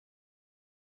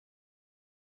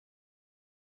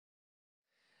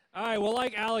All right, well,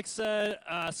 like Alex said,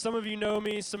 some of you know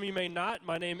me, some of you may not.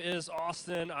 My name is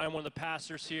Austin. I'm one of the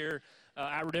pastors here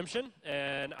at Redemption,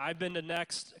 and I've been to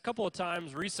Next a couple of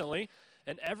times recently,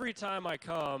 and every time I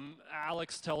come,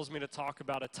 Alex tells me to talk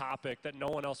about a topic that no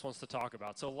one else wants to talk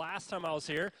about. So last time I was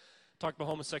here, talked about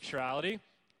homosexuality.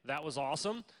 That was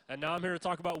awesome, and now I'm here to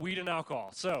talk about weed and alcohol.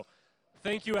 So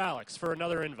thank you, Alex, for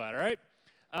another invite, all right?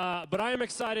 But I am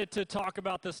excited to talk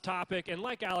about this topic, and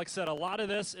like Alex said, a lot of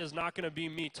this is not going to be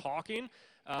me talking.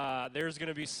 There's going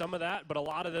to be some of that, but a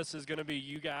lot of this is going to be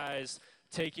you guys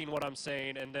taking what I'm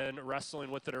saying and then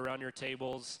wrestling with it around your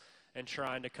tables and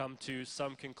trying to come to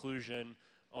some conclusion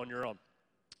on your own.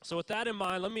 So with that in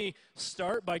mind, let me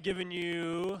start by giving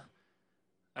you,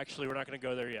 actually, we're not going to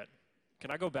go there yet.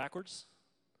 Can I go backwards?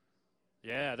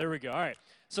 Yeah, there we go. All right.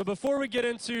 So before we get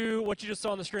into what you just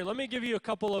saw on the screen, let me give you a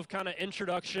couple of kind of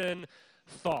introduction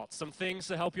thoughts, some things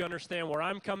to help you understand where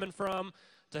I'm coming from,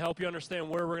 to help you understand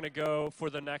where we're going to go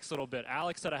for the next little bit.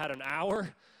 Alex said I had an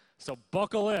hour, so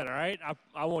buckle in, all right?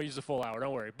 I won't use the full hour,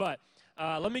 don't worry. But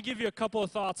let me give you a couple of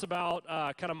thoughts about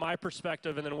kind of my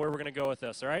perspective and then where we're going to go with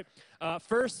this, all right?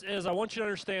 First is I want you to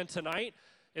understand tonight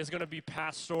is going to be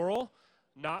pastoral,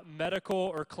 not medical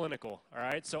or clinical, all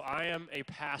right? So I am a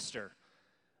pastor.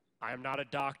 I am not a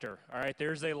doctor, all right?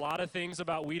 There's a lot of things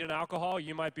about weed and alcohol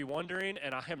you might be wondering,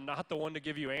 and I am not the one to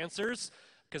give you answers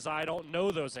because I don't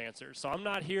know those answers. So I'm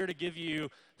not here to give you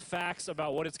facts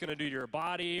about what it's going to do to your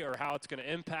body or how it's going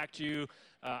to impact you.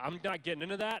 I'm not getting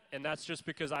into that, and that's just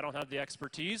because I don't have the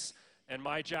expertise, and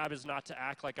my job is not to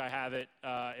act like I have it.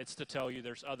 It's to tell you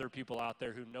there's other people out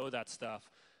there who know that stuff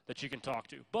that you can talk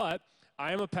to. But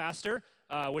I am a pastor,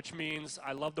 which means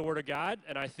I love the Word of God,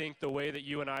 and I think the way that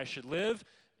you and I should live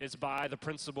is by the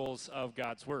principles of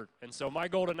God's Word. And so my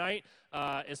goal tonight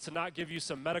is to not give you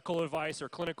some medical advice or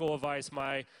clinical advice.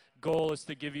 My goal is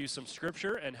to give you some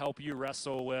Scripture and help you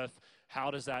wrestle with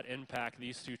how does that impact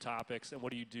these two topics and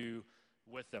what do you do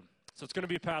with them. So it's going to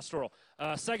be pastoral.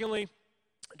 Secondly,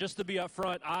 just to be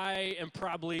upfront, I am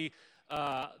probably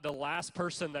the last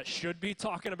person that should be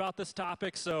talking about this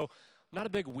topic. So I'm not a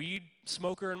big weed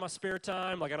smoker in my spare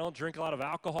time. Like, I don't drink a lot of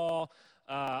alcohol.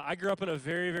 I grew up in a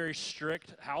very, very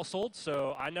strict household,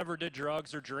 so I never did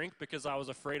drugs or drink because I was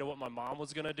afraid of what my mom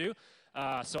was going to do.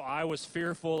 So I was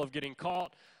fearful of getting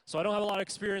caught. So I don't have a lot of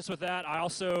experience with that. I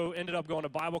also ended up going to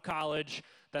Bible college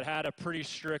that had a pretty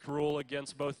strict rule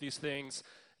against both these things.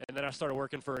 And then I started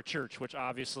working for a church, which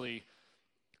obviously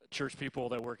church people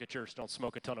that work at church don't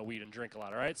smoke a ton of weed and drink a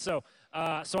lot, all right? So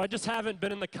I just haven't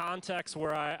been in the context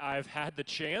where I've had the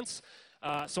chance.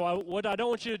 What I don't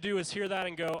want you to do is hear that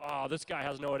and go, oh, this guy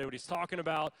has no idea what he's talking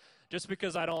about. Just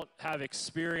because I don't have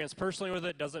experience personally with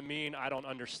it doesn't mean I don't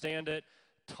understand it.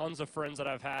 Tons of friends that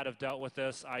I've had have dealt with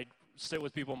this. I sit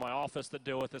with people in my office that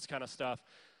deal with this kind of stuff.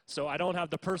 So I don't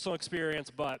have the personal experience,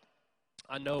 but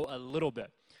I know a little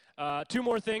bit. Two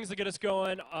more things to get us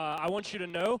going. I want you to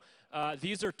know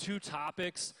these are two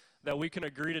topics that we can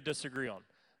agree to disagree on.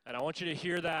 And I want you to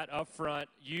hear that up front.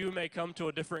 You may come to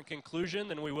a different conclusion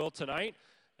than we will tonight,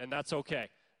 and that's okay.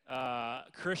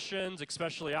 Christians,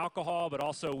 especially alcohol, but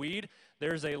also weed,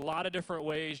 there's a lot of different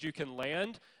ways you can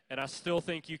land, and I still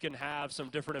think you can have some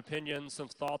different opinions, some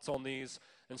thoughts on these,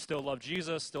 and still love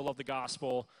Jesus, still love the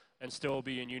gospel, and still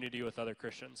be in unity with other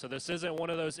Christians. So this isn't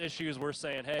one of those issues we're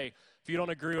saying, hey, if you don't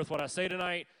agree with what I say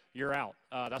tonight, you're out.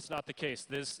 That's not the case.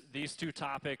 These two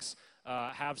topics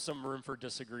have some room for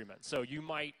disagreement. So you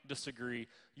might disagree.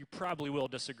 You probably will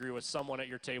disagree with someone at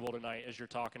your table tonight as you're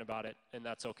talking about it, and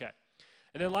that's okay.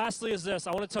 And then lastly is this.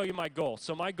 I want to tell you my goal.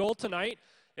 So my goal tonight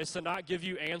is to not give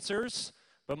you answers,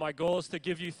 but my goal is to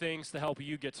give you things to help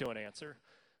you get to an answer.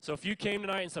 So if you came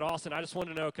tonight and said, Austin, I just want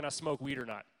to know, can I smoke weed or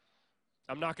not?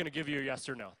 I'm not going to give you a yes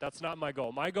or no. That's not my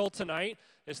goal. My goal tonight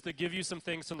is to give you some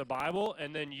things from the Bible,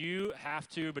 and then you have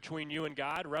to, between you and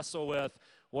God, wrestle with,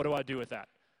 what do I do with that?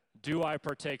 Do I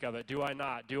partake of it? Do I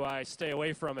not? Do I stay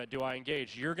away from it? Do I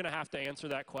engage? You're going to have to answer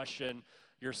that question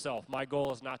yourself. My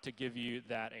goal is not to give you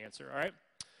that answer, all right?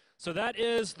 So that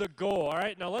is the goal, all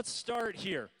right? Now let's start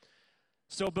here.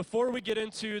 So before we get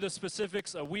into the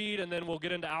specifics of weed and then we'll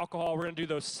get into alcohol, we're going to do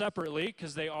those separately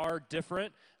because they are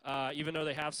different, even though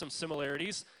they have some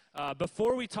similarities.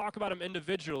 Before we talk about them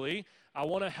individually, I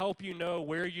want to help you know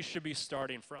where you should be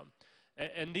starting from.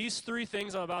 And these three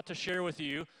things I'm about to share with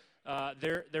you,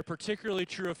 they're particularly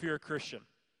true if you're a Christian.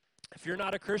 If you're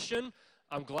not a Christian,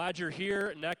 I'm glad you're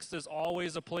here. Next is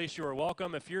always a place you are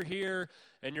welcome. If you're here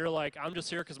and you're like, I'm just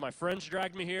here because my friends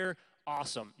dragged me here,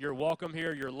 awesome. You're welcome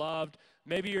here. You're loved.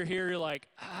 Maybe you're here. You're like,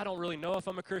 I don't really know if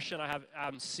I'm a Christian.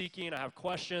 I'm seeking. I have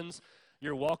questions.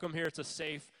 You're welcome here. It's a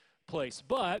safe place.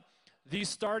 But these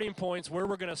starting points where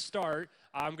we're going to start,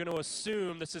 I'm going to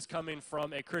assume this is coming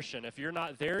from a Christian. If you're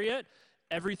not there yet,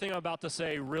 everything I'm about to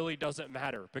say really doesn't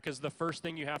matter, because the first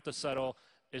thing you have to settle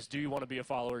is, do you want to be a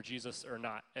follower of Jesus or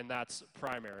not? And that's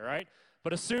primary, right?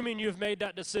 But assuming you've made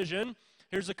that decision,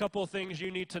 here's a couple of things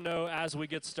you need to know as we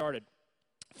get started.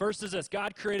 First is this: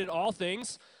 God created all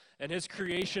things, and his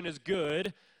creation is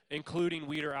good, including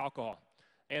weed or alcohol,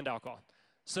 and alcohol.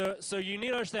 So you need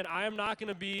to understand, I am not going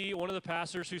to be one of the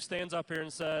pastors who stands up here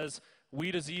and says,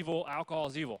 weed is evil, alcohol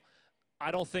is evil.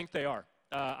 I don't think they are.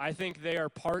 I think they are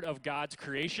part of God's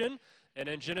creation. And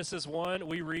in Genesis 1,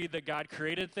 we read that God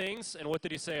created things, and what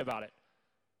did he say about it?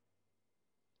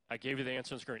 I gave you the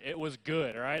answer on the screen. It was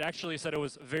good, all right? Actually, he said it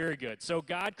was very good. So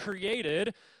God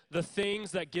created the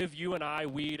things that give you and I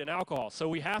weed and alcohol. So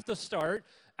we have to start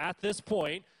at this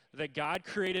point that God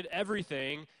created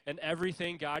everything, and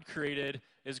everything God created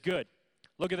is good.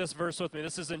 Look at this verse with me.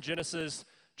 This is in Genesis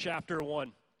chapter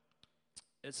 1.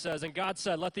 It says, "And God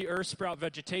said, let the earth sprout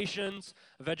vegetation,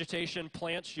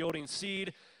 plants yielding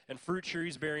seed, and fruit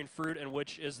trees bearing fruit, in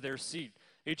which is their seed,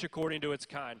 each according to its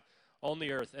kind, on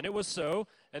the earth. And it was so,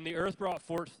 and the earth brought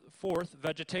forth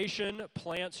vegetation,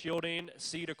 plants yielding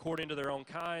seed according to their own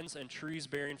kinds, and trees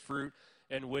bearing fruit,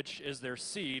 in which is their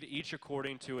seed, each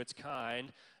according to its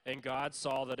kind. And God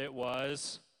saw that it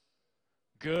was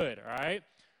good," all right?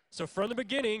 So from the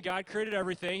beginning, God created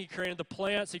everything. He created the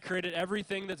plants. He created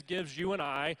everything that gives you and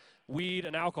I weed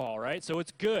and alcohol, right? So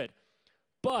it's good.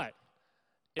 But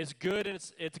it's good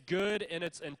in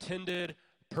its intended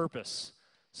purpose.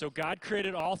 So God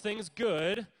created all things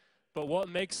good, but what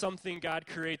makes something God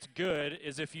creates good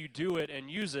is if you do it and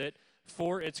use it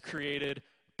for its created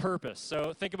purpose.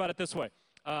 So think about it this way.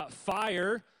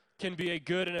 Fire can be a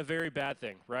good and a very bad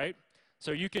thing, right?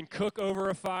 So you can cook over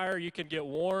a fire. You can get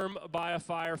warm by a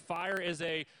fire. Fire is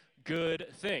a good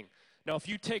thing. Now, if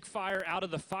you take fire out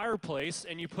of the fireplace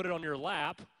and you put it on your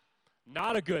lap,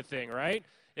 not a good thing, right?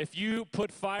 If you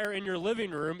put fire in your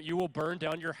living room, you will burn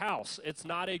down your house. It's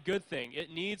not a good thing. It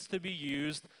needs to be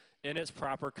used in its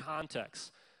proper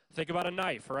context. Think about a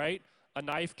knife, right? A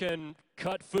knife can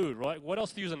cut food, right? What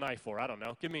else do you use a knife for? I don't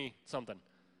know. Give me something.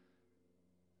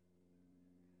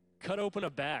 Cut open a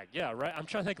bag. Yeah, right? I'm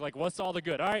trying to think, like, what's all the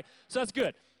good? All right, so that's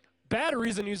good. Bad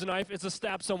reason to use a knife is to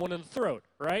stab someone in the throat,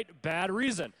 right? Bad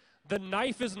reason. The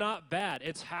knife is not bad.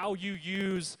 It's how you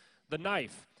use the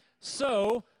knife.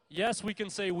 So, yes, we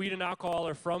can say weed and alcohol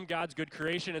are from God's good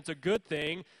creation. It's a good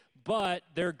thing, but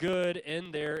they're good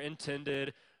in their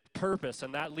intended purpose.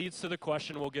 And that leads to the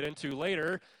question we'll get into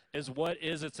later, is what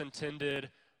is its intended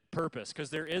purpose?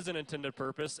 Because there is an intended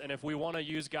purpose, and if we want to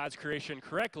use God's creation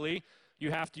correctly, you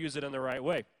have to use it in the right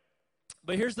way.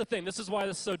 But here's the thing. This is why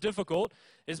this is so difficult,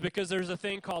 is because there's a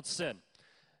thing called sin.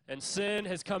 And sin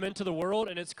has come into the world,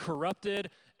 and it's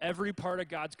corrupted every part of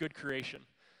God's good creation.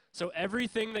 So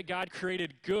everything that God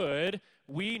created good,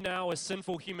 we now as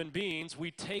sinful human beings, we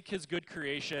take his good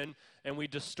creation and we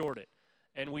distort it,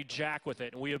 and we jack with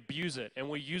it, and we abuse it, and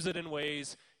we use it in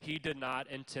ways he did not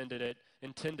intended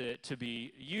it to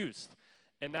be used.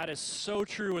 And that is so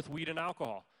true with weed and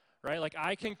alcohol. Right? Like,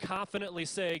 I can confidently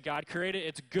say God created,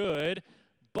 it's good,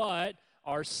 but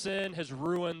our sin has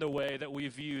ruined the way that we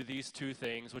view these two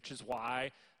things, which is why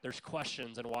there's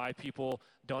questions and why people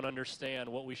don't understand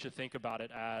what we should think about it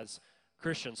as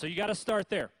Christians. So you got to start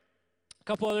there. A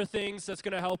couple other things that's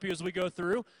going to help you as we go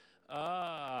through.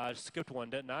 I skipped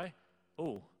one, didn't I?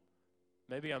 Oh,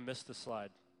 maybe I missed the slide.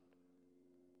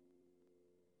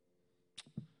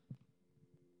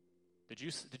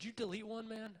 Did you delete one,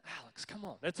 man? Alex, come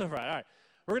on. That's all right. All right.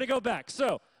 We're going to go back.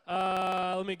 So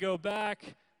let me go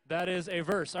back. That is a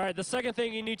verse. All right. The second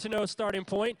thing you need to know, starting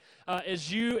point, is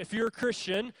if you're a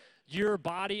Christian, your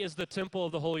body is the temple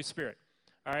of the Holy Spirit.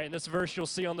 All right. And this verse you'll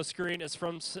see on the screen is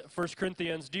from 1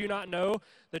 Corinthians. Do you not know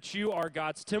that you are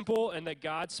God's temple and that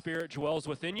God's Spirit dwells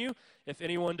within you? If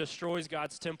anyone destroys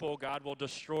God's temple, God will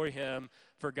destroy him,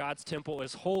 for God's temple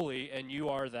is holy, and you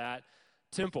are that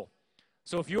temple.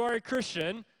 So if you are a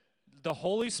Christian, the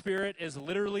Holy Spirit is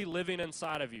literally living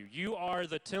inside of you. You are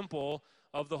the temple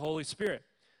of the Holy Spirit.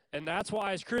 And that's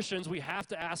why as Christians, we have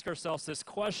to ask ourselves this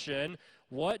question: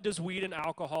 what does weed and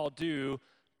alcohol do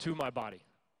to my body?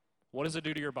 What does it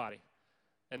do to your body?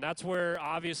 And that's where,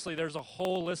 obviously, there's a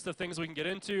whole list of things we can get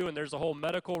into, and there's a whole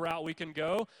medical route we can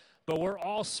go. But we're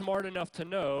all smart enough to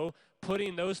know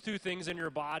putting those two things in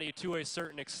your body to a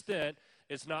certain extent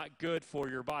is not good for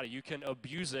your body. You can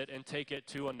abuse it and take it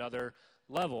to another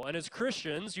level. And as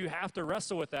Christians, you have to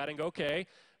wrestle with that and go, okay,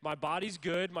 my body's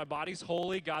good, my body's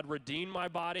holy, God redeemed my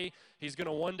body. He's going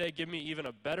to one day give me even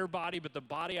a better body, but the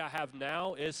body I have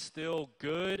now is still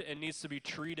good and needs to be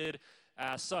treated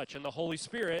as such, and the Holy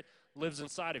Spirit lives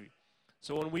inside of you.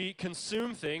 So when we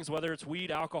consume things, whether it's weed,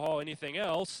 alcohol, anything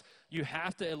else, you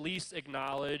have to at least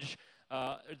acknowledge,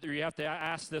 you have to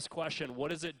ask this question: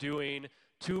 what is it doing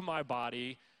to my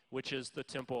body, which is the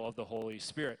temple of the Holy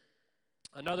Spirit?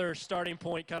 Another starting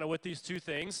point kind of with these two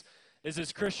things is,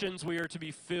 as Christians, we are to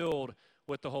be filled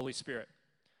with the Holy Spirit.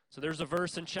 So there's a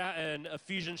verse in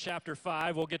Ephesians chapter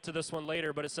 5. We'll get to this one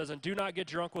later, but it says, "And do not get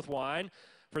drunk with wine,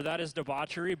 for that is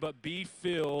debauchery, but be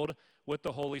filled with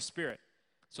the Holy Spirit."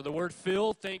 So the word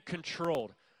filled, think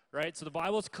controlled, right? So the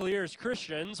Bible is clear. As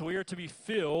Christians, we are to be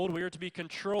filled, we are to be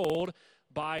controlled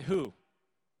by who?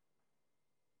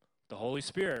 The Holy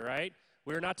Spirit, right?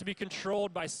 We are not to be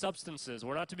controlled by substances.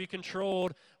 We're not to be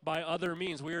controlled by other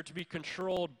means. We are to be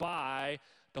controlled by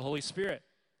the Holy Spirit.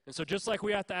 And so just like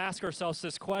we have to ask ourselves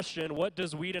this question, what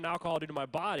does weed and alcohol do to my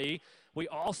body? We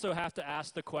also have to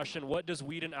ask the question, what does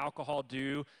weed and alcohol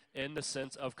do in the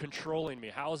sense of controlling me?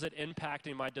 How is it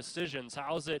impacting my decisions?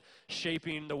 How is it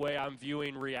shaping the way I'm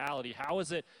viewing reality? How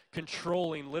is it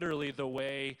controlling literally the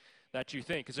way that you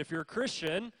think? Because if you're a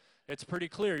Christian, it's pretty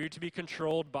clear you're to be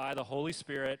controlled by the Holy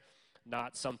Spirit,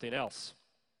 not something else.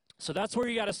 So that's where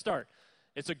you got to start.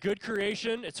 It's a good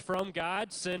creation. It's from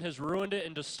God. Sin has ruined it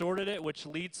and distorted it, which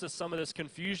leads to some of this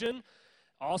confusion.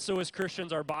 Also, as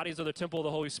Christians, our bodies are the temple of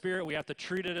the Holy Spirit. We have to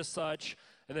treat it as such.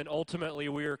 And then ultimately,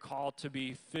 we are called to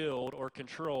be filled or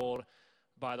controlled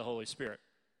by the Holy Spirit.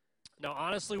 Now,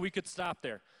 honestly, we could stop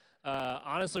there.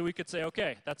 Honestly, we could say,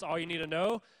 okay, that's all you need to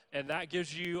know. And that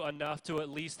gives you enough to at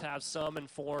least have some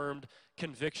informed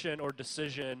conviction or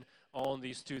decision on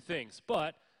these two things.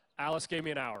 But Alice gave me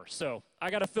an hour, so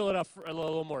I got to fill it up for a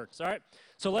little more. All right,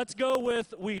 so let's go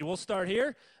with weed. We'll start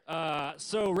here.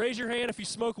 So raise your hand if you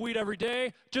smoke weed every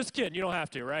day. Just kidding. You don't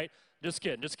have to, right? Just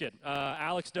kidding. Just kidding.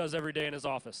 Alex does every day in his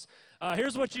office.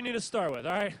 Here's what you need to start with,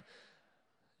 all right?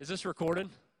 Is this recorded?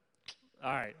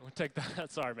 All right, we'll take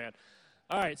that. Sorry, man.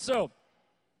 All right, so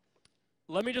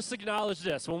let me just acknowledge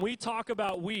this. When we talk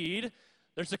about weed,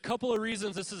 there's a couple of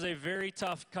reasons this is a very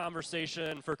tough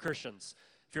conversation for Christians.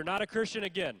 If you're not a Christian,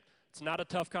 again, it's not a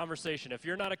tough conversation. If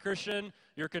you're not a Christian,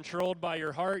 you're controlled by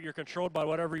your heart. You're controlled by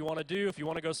whatever you want to do. If you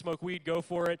want to go smoke weed, go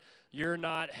for it. You're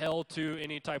not held to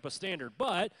any type of standard.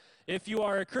 But if you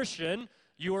are a Christian,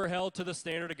 you are held to the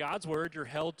standard of God's word. You're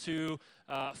held to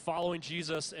following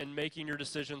Jesus and making your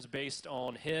decisions based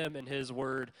on him and his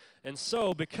word. And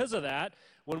so because of that,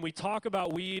 when we talk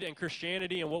about weed and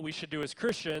Christianity and what we should do as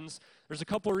Christians, there's a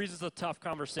couple of reasons it's a tough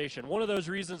conversation. One of those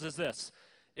reasons is this,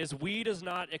 is weed is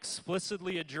not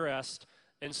explicitly addressed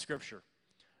in Scripture,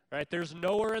 right? There's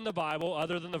nowhere in the Bible,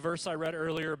 other than the verse I read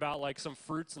earlier about like some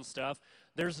fruits and stuff,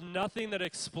 there's nothing that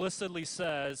explicitly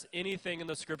says anything in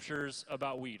the Scriptures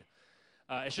about weed.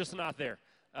 It's just not there.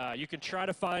 You can try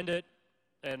to find it,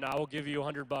 and I will give you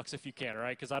 $100 if you can,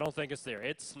 right? Because I don't think it's there.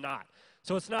 It's not.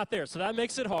 So it's not there. So that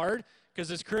makes it hard, because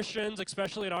as Christians,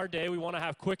 especially in our day, we want to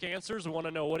have quick answers. We want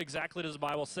to know what exactly does the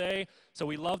Bible say. So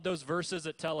we love those verses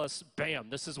that tell us, bam,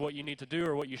 this is what you need to do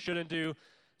or what you shouldn't do.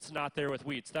 It's not there with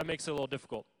weeds. That makes it a little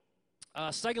difficult.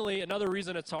 Secondly, another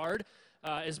reason it's hard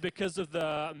is because of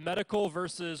the medical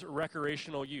versus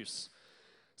recreational use.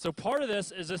 So part of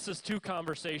this is two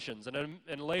conversations,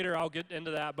 and later I'll get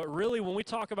into that. But really, when we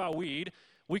talk about weed,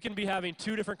 we can be having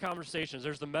two different conversations.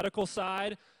 There's the medical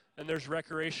side, and there's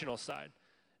recreational side.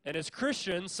 And as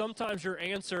Christians, sometimes your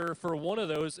answer for one of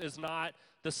those is not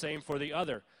the same for the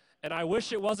other. And I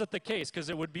wish it wasn't the case, because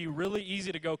it would be really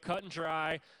easy to go cut and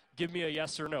dry, give me a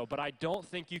yes or no. But I don't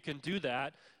think you can do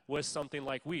that with something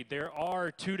like weed. There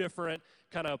are two different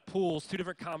kind of pools, two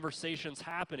different conversations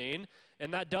happening,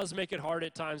 and that does make it hard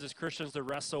at times as Christians to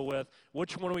wrestle with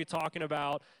which one are we talking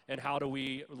about and how do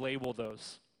we label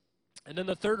those. And then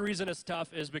the third reason it's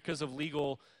tough is because of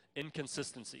legal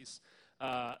inconsistencies.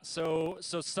 So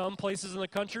some places in the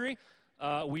country,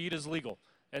 weed is legal.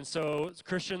 And so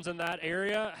Christians in that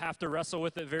area have to wrestle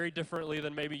with it very differently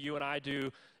than maybe you and I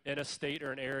do in a state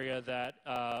or an area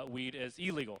that weed is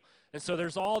illegal. And so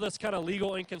there's all this kind of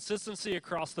legal inconsistency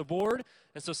across the board.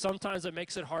 And so sometimes it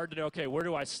makes it hard to know, okay, where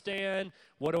do I stand?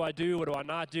 What do I do? What do I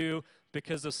not do?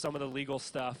 Because of some of the legal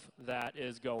stuff that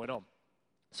is going on.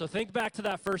 So think back to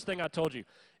that first thing I told you.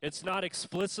 It's not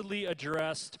explicitly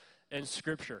addressed in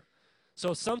Scripture.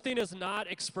 So if something is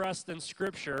not expressed in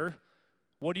Scripture,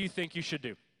 what do you think you should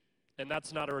do? And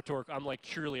that's not a rhetorical, I'm like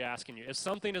truly asking you. If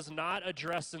something is not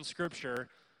addressed in Scripture,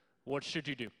 what should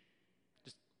you do?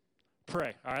 Just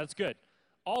pray. All right, that's good.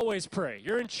 Always pray.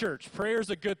 You're in church. Prayer is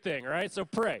a good thing, all right? So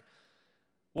pray.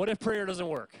 What if prayer doesn't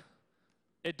work?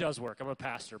 It does work. I'm a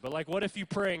pastor. But like, what if you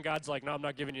pray and God's like, no, I'm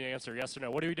not giving you an answer, yes or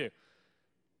no? What do we do?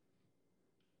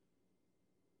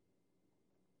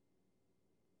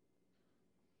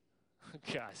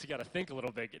 Guys, you got to think a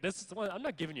little bit. I'm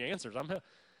not giving you answers.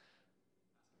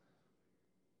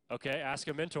 Okay, ask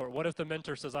a mentor. What if the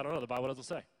mentor says, I don't know, the Bible doesn't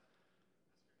say?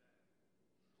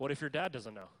 What if your dad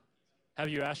doesn't know? Have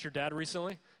you asked your dad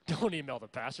recently? Don't email the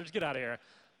pastor. Just get out of here.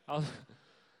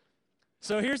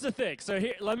 So here's the thing.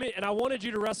 I wanted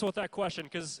you to wrestle with that question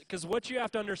because what you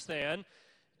have to understand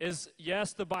is,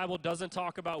 yes, the Bible doesn't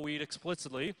talk about weed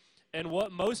explicitly, and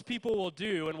what most people will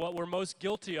do and what we're most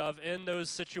guilty of in those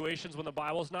situations when the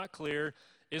Bible's not clear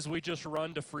is we just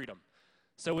run to freedom.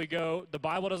 So we go, the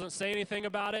Bible doesn't say anything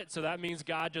about it, so that means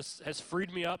God just has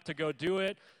freed me up to go do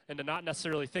it and to not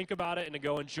necessarily think about it and to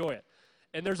go enjoy it.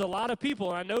 And there's a lot of people,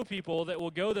 and I know people that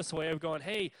will go this way of going,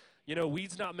 hey,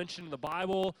 weed's not mentioned in the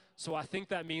Bible, so I think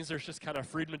that means there's just kind of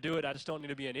freedom to do it. I just don't need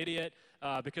to be an idiot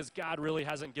because God really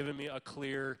hasn't given me a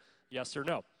clear yes or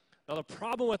no. Now, the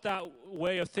problem with that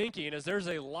way of thinking is there's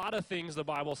a lot of things the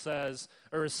Bible says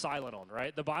or is silent on,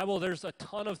 right? The Bible, there's a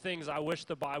ton of things I wish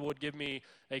the Bible would give me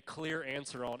a clear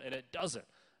answer on, and it doesn't,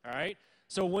 all right?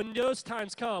 So when those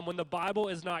times come, when the Bible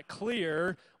is not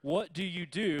clear, what do you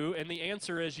do? And the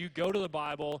answer is you go to the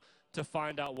Bible to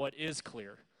find out what is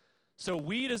clear. So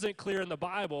weed isn't clear in the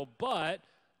Bible, but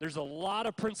there's a lot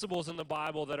of principles in the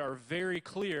Bible that are very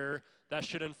clear that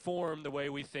should inform the way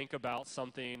we think about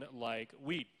something like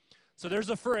weed. So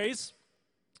there's a phrase,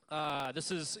 this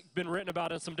has been written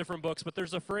about in some different books, but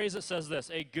there's a phrase that says this,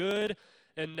 a good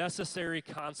and necessary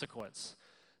consequence.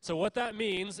 So what that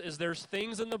means is there's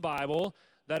things in the Bible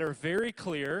that are very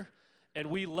clear, and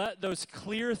we let those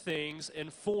clear things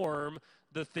inform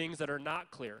the things that are not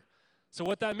clear. So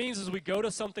what that means is we go to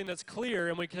something that's clear,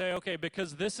 and we say, okay,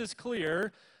 because this is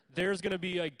clear, there's going to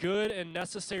be a good and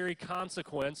necessary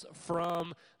consequence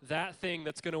from that thing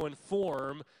that's going to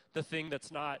inform the thing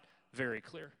that's not very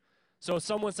clear. So if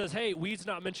someone says, hey, weed's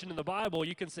not mentioned in the Bible,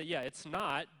 you can say, yeah, it's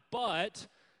not, but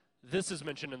this is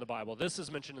mentioned in the Bible. This is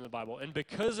mentioned in the Bible. And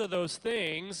because of those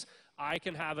things, I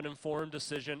can have an informed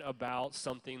decision about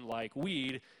something like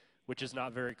weed, which is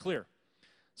not very clear.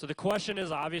 So the question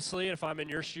is, obviously, if I'm in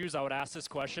your shoes, I would ask this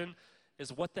question,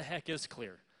 is what the heck is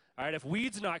clear? All right, if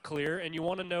weed's not clear and you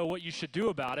want to know what you should do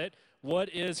about it, what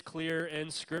is clear in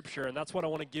Scripture? And that's what I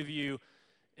want to give you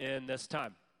in this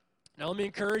time. Now, let me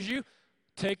encourage you,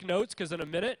 take notes, because in a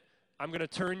minute, I'm going to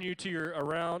turn you to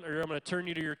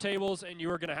your tables, and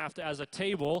you are going to have to, as a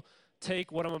table,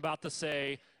 take what I'm about to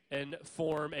say and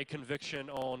form a conviction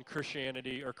on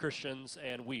Christianity or Christians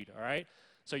and weed, all right?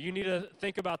 So you need to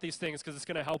think about these things because it's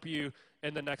going to help you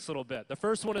in the next little bit. The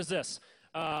first one is this.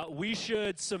 We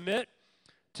should submit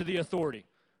to the authority,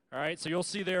 all right? So you'll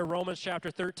see there Romans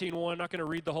chapter 13:1. I'm not going to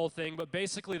read the whole thing, but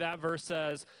basically that verse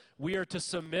says we are to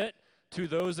submit to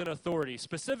those in authority.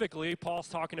 Specifically, Paul's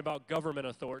talking about government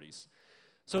authorities.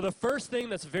 So the first thing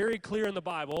that's very clear in the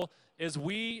Bible is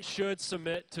we should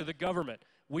submit to the government.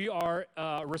 We are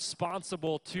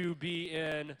responsible to be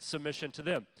in submission to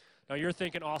them. Now you're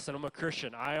thinking, Austin, I'm a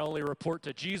Christian. I only report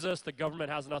to Jesus. The government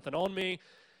has nothing on me.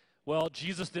 Well,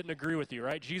 Jesus didn't agree with you,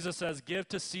 right? Jesus says, give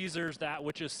to Caesar's that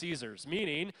which is Caesar's,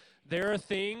 meaning there are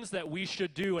things that we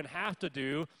should do and have to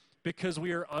do because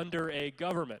we are under a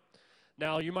government.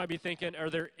 Now, you might be thinking,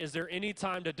 is there any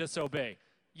time to disobey?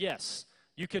 Yes.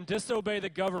 You can disobey the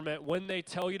government when they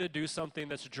tell you to do something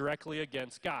that's directly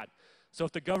against God. So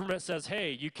if the government says,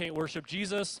 hey, you can't worship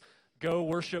Jesus, go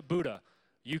worship Buddha.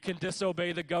 You can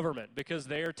disobey the government because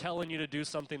they are telling you to do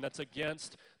something that's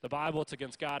against the Bible, it's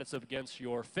against God, it's against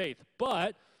your faith.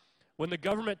 But when the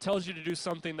government tells you to do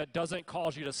something that doesn't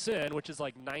cause you to sin, which is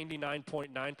like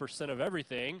 99.9% of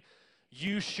everything,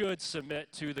 you should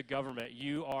submit to the government.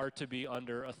 You are to be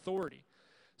under authority.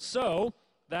 So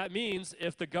that means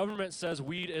if the government says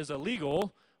weed is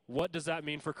illegal, what does that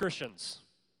mean for Christians?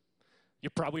 You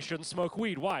probably shouldn't smoke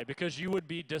weed. Why? Because you would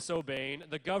be disobeying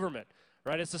the government,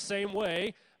 right? It's the same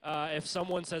way if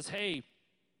someone says, hey,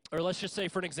 or let's just say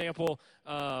for an example,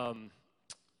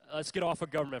 let's get off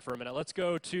of government for a minute. Let's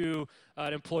go to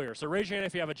an employer. So raise your hand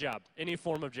if you have a job, any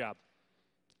form of job.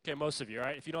 Okay, most of you,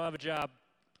 right? If you don't have a job,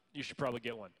 you should probably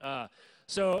get one.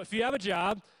 So if you have a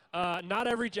job, not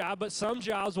every job, but some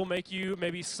jobs will make you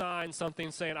maybe sign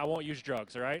something saying, I won't use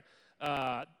drugs, all right?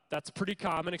 That's pretty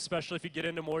common, especially if you get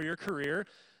into more of your career.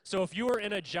 So if you were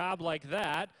in a job like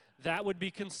that, that would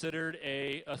be considered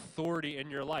a authority in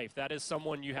your life. That is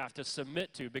someone you have to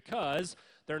submit to because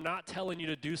they're not telling you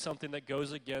to do something that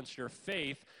goes against your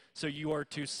faith, so you are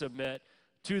to submit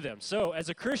to them. So as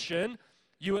a Christian,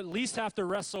 you at least have to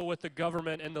wrestle with the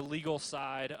government and the legal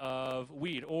side of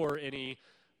weed or any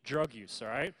drug use, all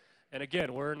right? And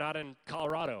again, we're not in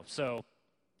Colorado, so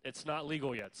it's not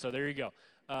legal yet. So there you go.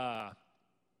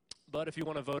 But if you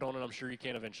want to vote on it, I'm sure you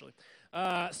can eventually.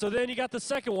 So then you got the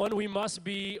second one, we must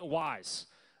be wise.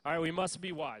 All right, we must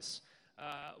be wise.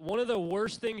 One of the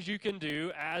worst things you can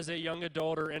do as a young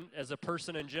adult or as a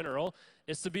person in general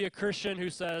is to be a Christian who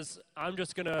says, I'm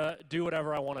just going to do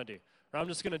whatever I want to do, or I'm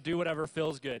just going to do whatever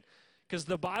feels good. Because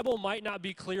the Bible might not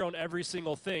be clear on every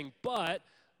single thing, but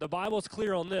the Bible is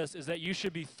clear on this, is that you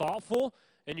should be thoughtful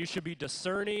and you should be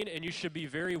discerning and you should be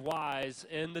very wise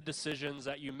in the decisions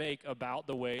that you make about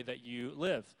the way that you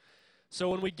live. So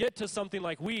when we get to something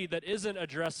like weed that isn't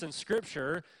addressed in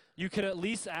Scripture, you can at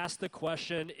least ask the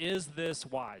question, is this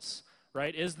wise,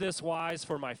 right? Is this wise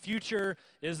for my future?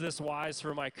 Is this wise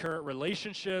for my current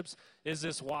relationships? Is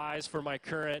this wise for my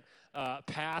current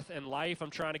path in life?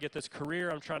 I'm trying to get this career.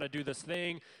 I'm trying to do this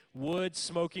thing. Would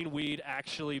smoking weed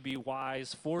actually be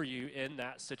wise for you in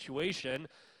that situation?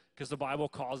 Because the Bible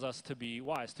calls us to be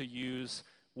wise, to use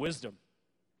wisdom.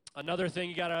 Another thing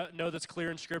you got to know that's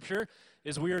clear in Scripture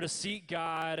is we are to seek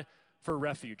God for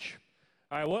refuge.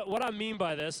 All right, what I mean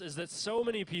by this is that so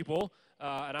many people,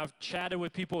 and I've chatted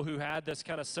with people who had this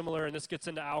kind of similar, and this gets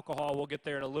into alcohol, we'll get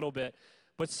there in a little bit,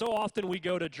 but so often we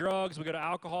go to drugs, we go to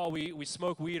alcohol, we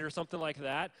smoke weed or something like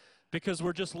that because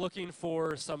we're just looking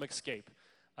for some escape,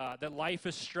 that life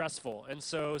is stressful, and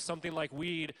so something like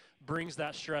weed brings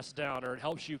that stress down or it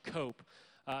helps you cope.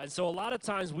 And so a lot of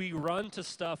times we run to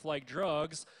stuff like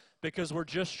drugs because we're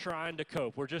just trying to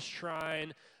cope. We're just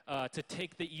trying to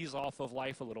take the ease off of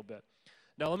life a little bit.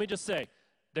 Now, let me just say,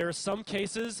 there are some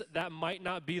cases that might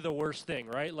not be the worst thing,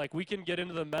 right? Like we can get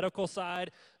into the medical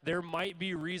side. There might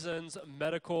be reasons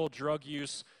medical drug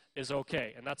use is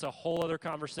okay, and that's a whole other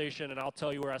conversation, and I'll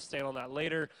tell you where I stand on that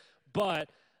later. But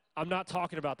I'm not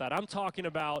talking about that. I'm talking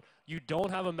about you don't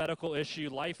have a medical issue,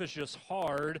 life is just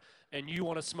hard, and you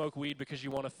want to smoke weed because you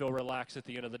want to feel relaxed at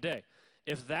the end of the day.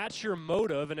 If that's your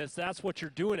motive and if that's what you're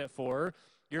doing it for,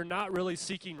 you're not really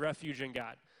seeking refuge in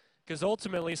God. Because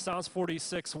ultimately, Psalms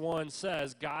 46:1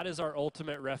 says, God is our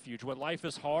ultimate refuge. When life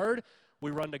is hard,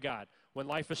 we run to God. When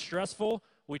life is stressful,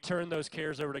 we turn those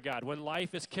cares over to God. When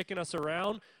life is kicking us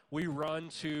around, we run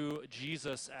to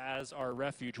Jesus as our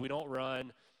refuge. We don't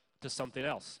run to something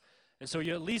else. And so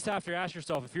you at least have to ask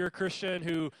yourself, if you're a Christian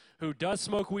who does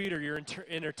smoke weed or you're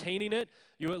entertaining it,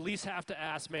 you at least have to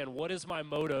ask, man, what is my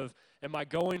motive? Am I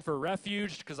going for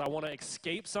refuge because I want to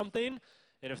escape something?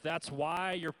 And if that's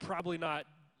why, you're probably not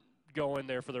going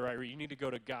there for the right reason. You need to go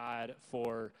to God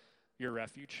for your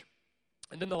refuge.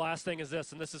 And then the last thing is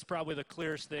this, and this is probably the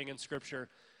clearest thing in Scripture,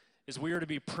 is we are to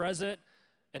be present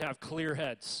and have clear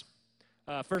heads.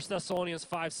 1 Thessalonians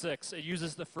 5:6, it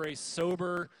uses the phrase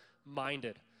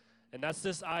sober-minded. And that's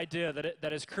this idea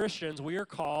that as Christians, we are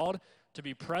called to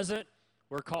be present,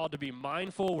 we're called to be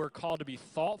mindful, we're called to be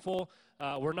thoughtful.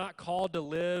 We're not called to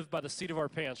live by the seat of our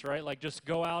pants, right? Like just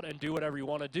go out and do whatever you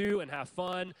want to do and have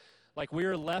fun. Like we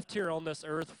are left here on this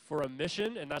earth for a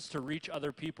mission, and that's to reach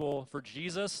other people for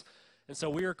Jesus. And so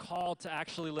we are called to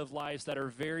actually live lives that are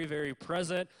very, very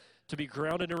present, to be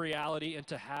grounded in reality, and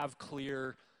to have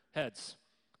clear heads.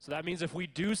 So that means if we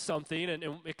do something, and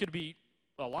it could be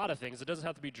a lot of things. It doesn't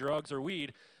have to be drugs or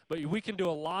weed, but we can do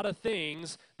a lot of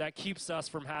things that keeps us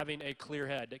from having a clear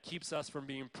head, that keeps us from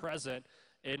being present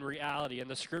in reality. And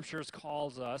the Scriptures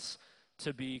calls us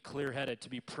to be clear-headed, to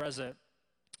be present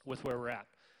with where we're at.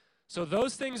 So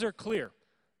those things are clear.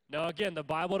 Now, again, the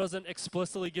Bible doesn't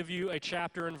explicitly give you a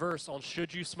chapter and verse on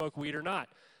should you smoke weed or not.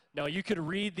 Now, you could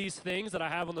read these things that I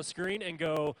have on the screen and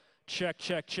go, check,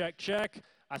 check, check, check.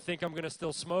 I think I'm going to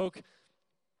still smoke.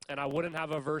 And I wouldn't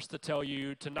have a verse to tell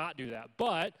you to not do that.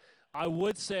 But I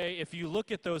would say if you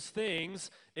look at those things,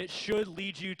 it should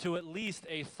lead you to at least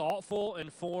a thoughtful,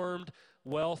 informed,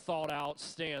 well thought out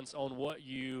stance on what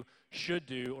you should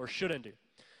do or shouldn't do.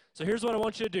 So here's what I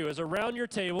want you to do is around your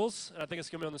tables, and I think it's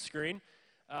going to be on the screen.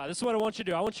 This is what I want you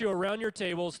to do. I want you around your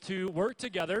tables to work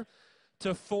together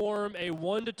to form a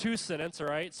 1 to 2 sentence, all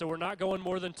right? So we're not going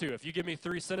more than 2. If you give me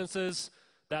 3 sentences,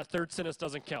 that third sentence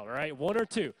doesn't count, all right? 1 or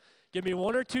 2. Give me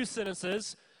 1 or 2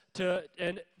 sentences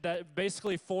and that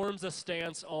basically forms a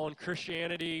stance on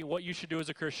Christianity, what you should do as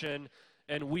a Christian,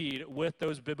 and weed with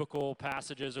those biblical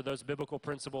passages or those biblical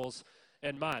principles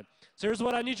in mind. So here's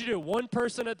what I need you to do. One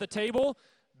person at the table,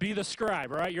 be the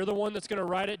scribe, all right? You're the one that's going to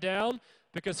write it down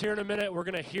because here in a minute we're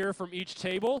going to hear from each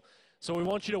table. So we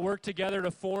want you to work together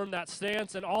to form that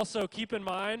stance. And also keep in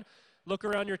mind, look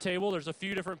around your table. There's a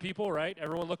few different people, right?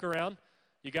 Everyone look around.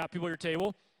 You got people at your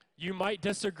table. You might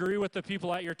disagree with the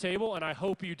people at your table, and I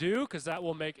hope you do because that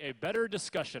will make a better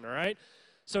discussion, all right?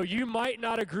 So you might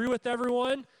not agree with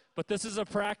everyone, but this is a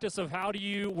practice of how do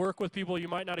you work with people you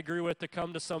might not agree with to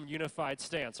come to some unified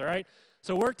stance, all right?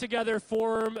 So work together,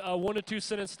 form a 1 to 2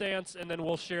 sentence stance, and then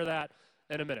we'll share that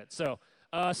in a minute. So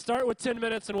start with 10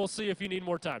 minutes, and we'll see if you need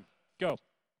more time. Go.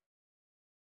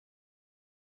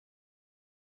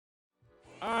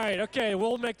 All right, okay,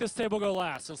 we'll make this table go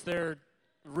last since they're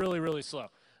really, really slow.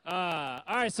 All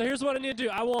right, so here's what I need to do.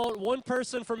 I want one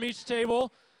person from each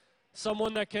table,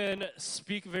 someone that can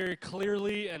speak very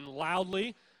clearly and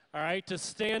loudly, all right, to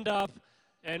stand up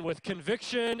and with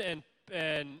conviction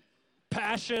and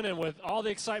passion and with all the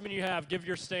excitement you have, give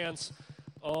your stance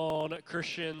on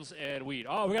Christians and weed.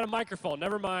 Oh, we got a microphone.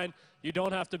 Never mind. You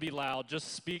don't have to be loud.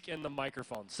 Just speak in the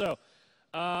microphone. So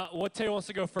what table wants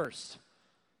to go first?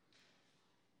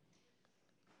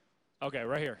 Okay,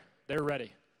 right here. They're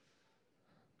ready.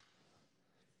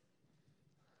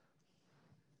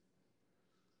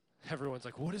 Everyone's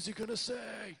like, what is he going to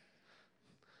say?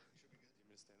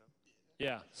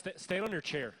 Yeah, stand on your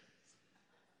chair.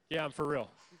 Yeah, I'm for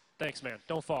real. Thanks, man.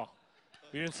 Don't fall.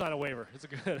 You didn't sign a waiver. It's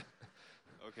good.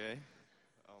 Okay.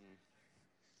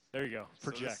 There you go.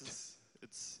 Project. So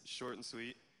it's short and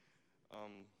sweet,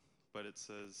 but it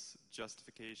says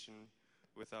justification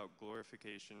without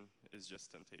glorification is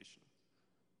just temptation.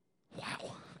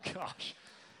 Wow. Gosh.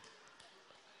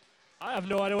 I have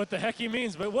no idea what the heck he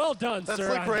means, but well done, That's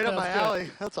sir. like right up my alley.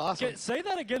 That's awesome. Say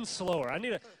that again slower.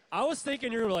 I was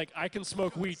thinking you were like, I can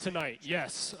smoke weed tonight.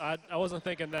 Yes. I wasn't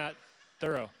thinking that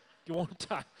thorough. One more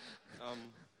time.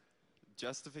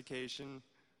 Justification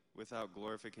without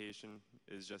glorification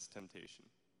is just temptation.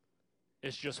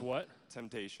 It's just what?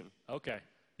 Temptation. Okay.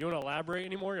 You want to elaborate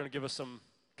anymore? You want to give us some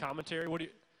commentary? What do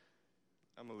you?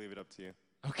 I'm going to leave it up to you.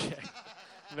 Okay.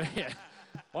 Man.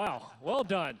 Wow. Well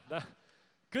done.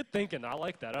 Good thinking. I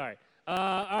like that. All right.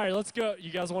 All right, let's go.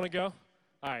 You guys want to go?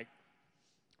 All right.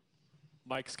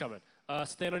 Mike's coming.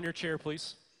 Stand on your chair,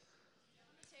 please.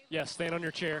 Yes, stand on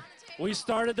your chair. We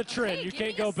started the trend. Hey, you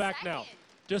can't go back now.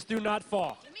 Just do not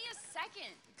fall. Give me a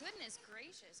second. Goodness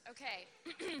gracious. Okay.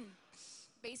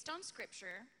 Based on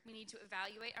Scripture, we need to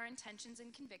evaluate our intentions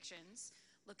and convictions,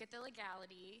 look at the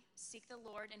legality, seek the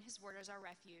Lord and His Word as our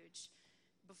refuge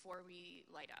before we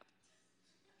light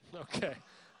up. Okay.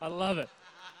 I love it.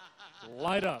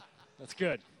 Light up. That's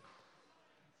good.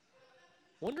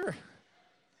 Wonder.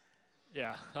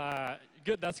 Yeah.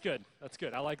 Good. That's good. That's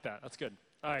good. I like that. That's good.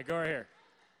 All right. Go right here.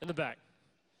 In the back.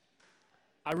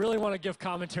 I really want to give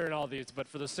commentary on all these, but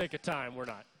for the sake of time, we're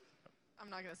not. I'm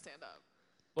not going to stand up.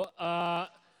 Well,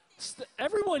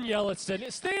 everyone yell at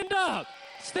Sydney. Stand up.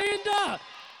 Stand up.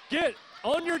 Get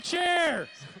on your chair.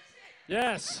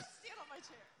 Yes. Stand on my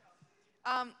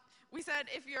chair. We said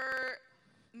if your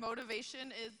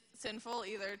motivation is sinful,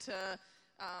 either to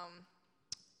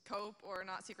cope or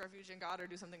not seek refuge in God or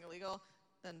do something illegal,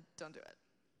 then don't do it.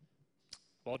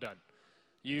 Well done.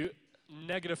 You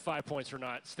 -5 points for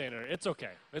not standing there. It's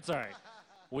okay. It's all right.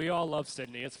 We all love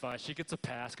Sydney. It's fine. She gets a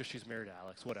pass because she's married to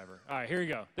Alex. Whatever. All right, here you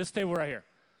go. This table right here.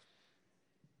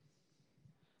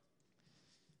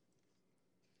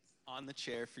 On the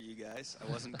chair for you guys. I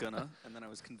wasn't gonna, and then I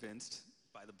was convinced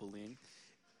by the bullying.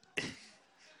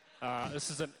 This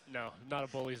isn't, no, not a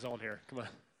bully zone here. Come on.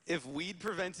 If weed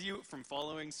prevents you from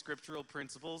following scriptural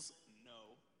principles,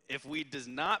 no. If weed does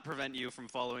not prevent you from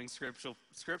following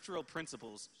scriptural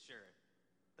principles, sure.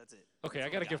 That's it. Okay, That's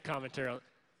I got to give commentary on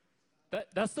that.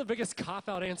 That's the biggest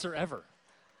cop-out answer ever.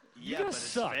 You Yeah, guys but it's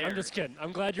suck. fair. I'm just kidding.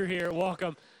 I'm glad you're here.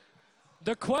 Welcome.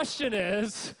 The question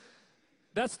is,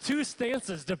 that's two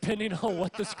stances depending on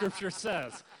what the scripture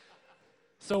says.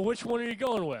 So which one are you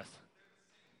going with?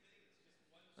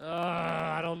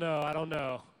 I don't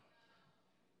know.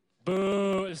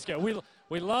 Boo. Just kidding.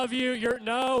 We love you.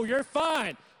 You're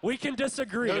fine. We can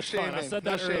disagree. No it's fine. I shaming. said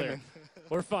No that earlier. shaming.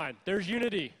 We're fine. There's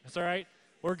unity. It's all right.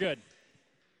 We're good.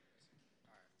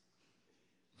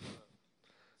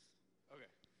 Okay.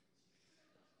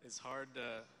 It's hard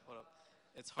to, hold up.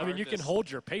 It's hard I mean, you to can hold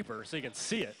your paper so you can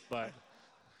see it, but.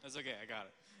 That's okay, I got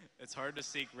it. It's hard to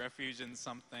seek refuge in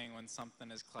something when something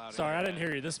is clouding. Sorry, your I didn't head.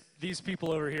 hear you. These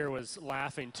people over here was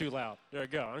laughing too loud. There you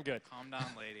go. I'm good. Calm down,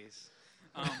 ladies.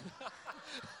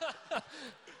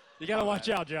 You got to watch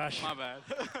out, Josh. My bad.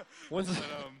 When's But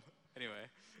anyway,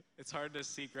 it's hard to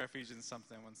seek refuge in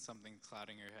something when something's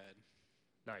clouding your head.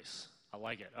 Nice. I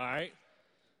like it. All right.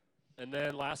 And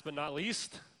then last but not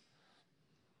least.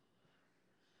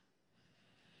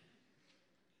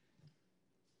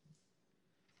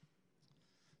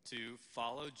 To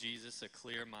follow Jesus, a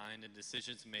clear mind and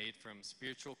decisions made from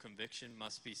spiritual conviction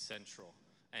must be central.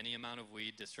 Any amount of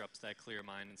weed disrupts that clear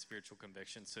mind and spiritual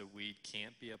conviction, so weed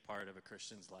can't be a part of a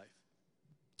Christian's life.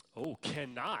 Oh,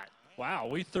 cannot. Wow,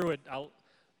 we threw it out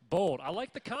bold. I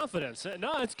like the confidence.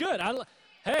 No, it's good.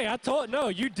 Hey, no,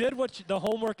 you did what the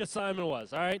homework assignment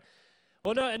was, all right?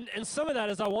 Well, no, and some of that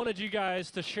is I wanted you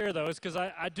guys to share those because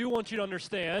I do want you to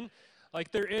understand,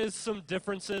 like, there is some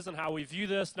differences in how we view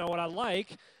this. Now, what I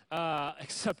like,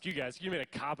 except you guys, you made a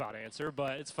cop-out answer,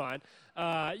 but it's fine.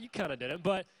 You kind of didn't,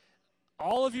 but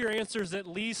all of your answers at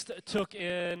least took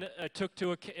in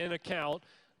account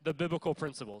the biblical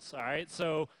principles, all right?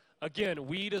 So, again,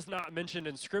 weed is not mentioned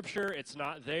in Scripture. It's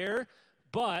not there.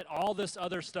 But all this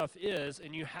other stuff is,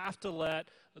 and you have to let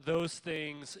those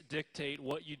things dictate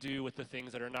what you do with the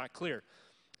things that are not clear.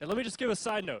 And let me just give a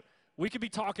side note. We could be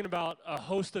talking about a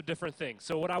host of different things.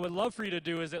 So what I would love for you to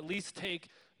do is at least take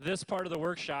this part of the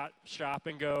workshop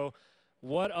and go,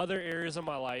 what other areas of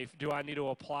my life do I need to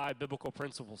apply biblical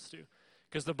principles to?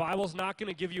 Because the Bible's not going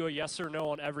to give you a yes or no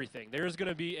on everything. There's going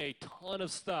to be a ton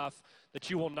of stuff that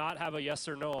you will not have a yes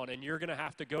or no on, and you're going to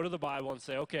have to go to the Bible and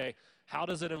say, okay, how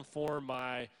does it inform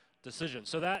my decision?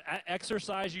 So that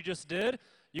exercise you just did,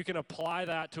 you can apply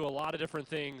that to a lot of different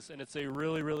things, and it's a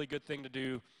really, really good thing to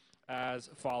do as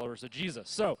followers of Jesus.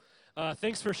 So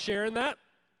thanks for sharing that.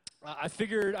 I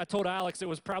told Alex it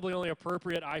was probably only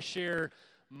appropriate I share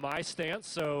my stance.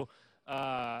 So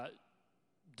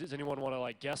does anyone want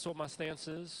to guess what my stance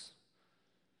is?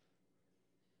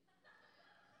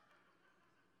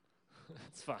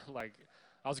 It's fine.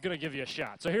 I was going to give you a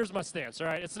shot. So here's my stance, all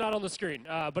right? It's not on the screen,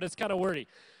 but it's kind of wordy.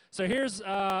 So here's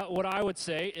what I would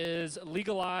say is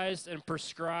legalized and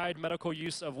prescribed medical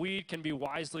use of weed can be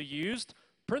wisely used,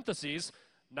 parentheses,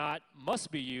 not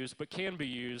must be used, but can be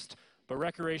used, but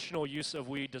recreational use of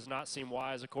weed does not seem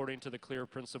wise according to the clear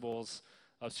principles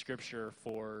of Scripture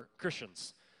for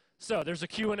Christians. So there's a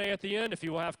Q&A at the end. If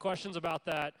you will have questions about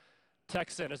that,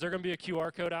 text in. Is there going to be a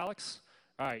QR code, Alex?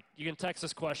 All right, you can text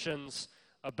us questions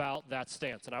about that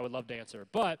stance, and I would love to answer.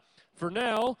 But for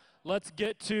now, let's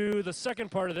get to the second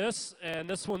part of this, and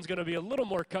this one's going to be a little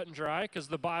more cut and dry because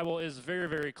the Bible is very,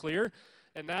 very clear,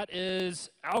 and that is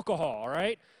alcohol, all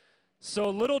right? So a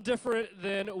little different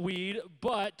than weed,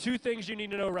 but two things you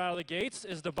need to know right out of the gates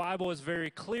is the Bible is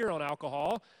very clear on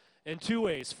alcohol in two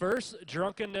ways. First,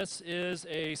 drunkenness is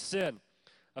a sin.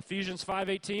 Ephesians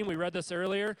 5:18, we read this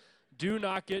earlier, do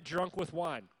not get drunk with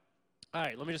wine. All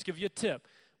right, let me just give you a tip.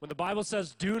 When the Bible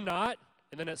says do not,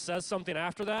 and then it says something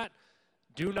after that,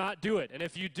 do not do it. And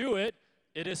if you do it,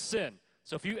 it is sin.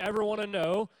 So if you ever want to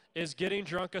know, is getting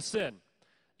drunk a sin?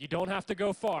 You don't have to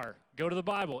go far. Go to the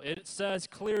Bible. It says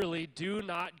clearly, do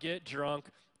not get drunk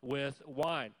with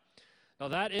wine. Now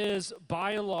that is,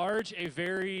 by and large, a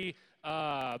very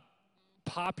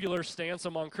popular stance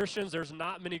among Christians. There's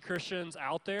not many Christians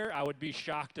out there. I would be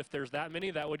shocked if there's that many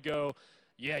that would go,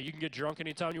 yeah, you can get drunk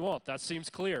anytime you want. That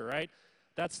seems clear, right?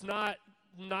 That's not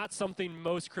something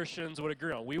most Christians would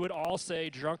agree on. We would all say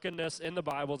drunkenness in the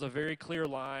Bible is a very clear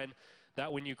line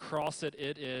that when you cross it,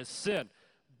 it is sin.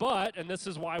 But, and this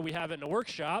is why we have it in a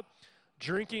workshop,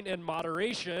 drinking in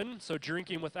moderation, so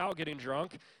drinking without getting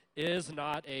drunk, is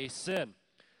not a sin.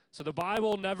 So the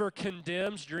Bible never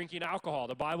condemns drinking alcohol.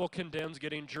 The Bible condemns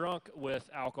getting drunk with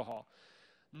alcohol.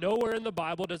 Nowhere in the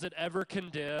Bible does it ever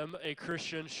condemn a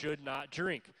Christian should not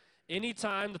drink.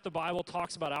 Anytime that the Bible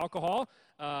talks about alcohol,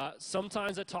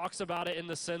 sometimes it talks about it in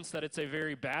the sense that it's a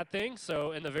very bad thing.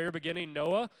 So in the very beginning,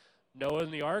 Noah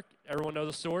in the ark, everyone know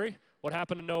the story? What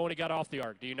happened to Noah when he got off the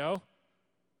ark? Do you know?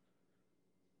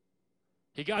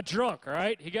 He got drunk, all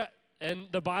right? And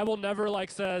the Bible never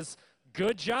says,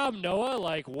 good job,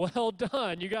 Noah, well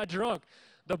done, you got drunk.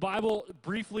 The Bible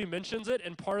briefly mentions it,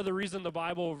 and part of the reason the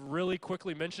Bible really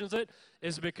quickly mentions it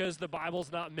is because the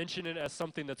Bible's not mentioning it as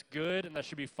something that's good and that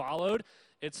should be followed.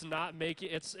 It's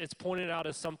pointed out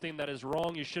as something that is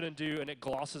wrong, you shouldn't do, and it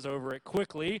glosses over it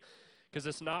quickly because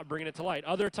it's not bringing it to light.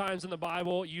 Other times in the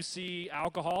Bible, you see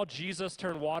alcohol. Jesus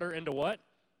turned water into what?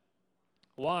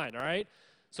 Wine, all right?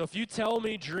 So if you tell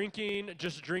me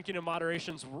just drinking in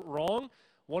moderation is wrong,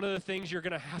 one of the things you're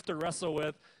going to have to wrestle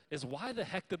with is why the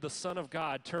heck did the Son of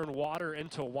God turn water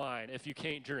into wine if you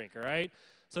can't drink, all right?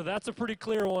 So that's a pretty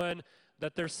clear one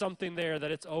that there's something there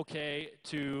that it's okay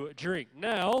to drink.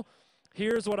 Now,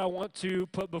 here's what I want to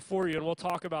put before you, and we'll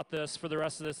talk about this for the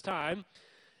rest of this time,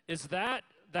 is that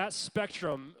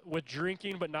spectrum with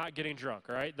drinking but not getting drunk,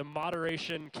 all right? The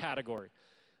moderation category.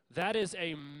 That is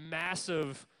a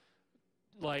massive,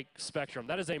 spectrum.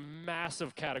 That is a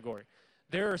massive category.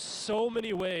 There are so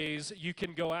many ways you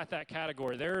can go at that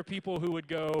category. There are people who would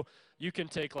go, you can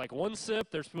take one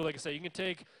sip. There's people that can say you can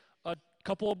take a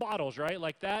couple of bottles, right?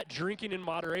 Like that. Drinking in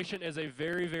moderation is a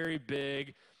very, very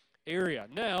big area.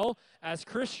 Now, as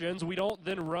Christians, we don't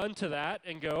then run to that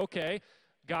and go, okay,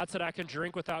 God said I can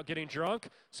drink without getting drunk,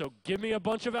 so give me a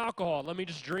bunch of alcohol and let me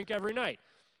just drink every night.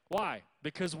 Why?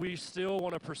 Because we still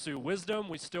want to pursue wisdom.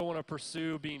 We still want to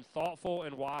pursue being thoughtful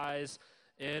and wise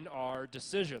in our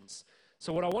decisions.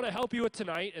 So what I want to help you with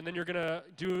tonight, and then you're going to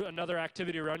do another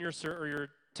activity around your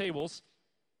tables,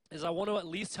 is I want to at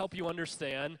least help you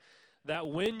understand that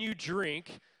when you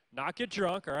drink, not get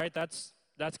drunk, all right? That's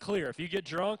clear. If you get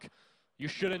drunk, you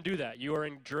shouldn't do that. You are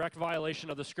in direct violation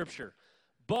of the Scripture.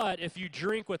 But if you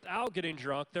drink without getting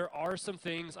drunk, there are some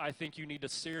things I think you need to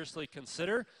seriously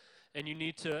consider, and you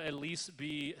need to at least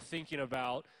be thinking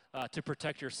about to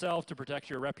protect yourself, to protect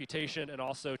your reputation, and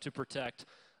also to protect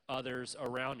others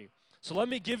around you. So let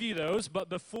me give you those, but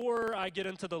before I get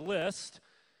into the list,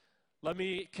 let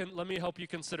me help you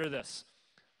consider this.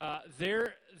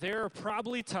 There are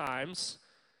probably times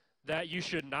that you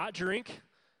should not drink.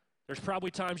 There's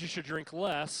probably times you should drink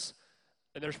less,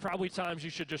 and there's probably times you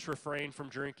should just refrain from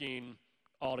drinking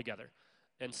altogether.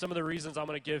 And some of the reasons I'm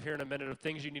going to give here in a minute of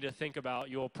things you need to think about,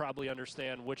 you'll probably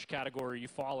understand which category you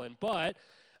fall in. But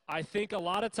I think a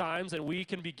lot of times, and we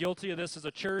can be guilty of this as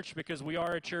a church because we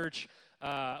are a church,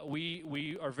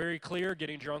 we are very clear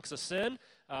getting drunk's a sin.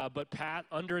 But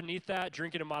underneath that,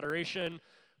 drinking in moderation,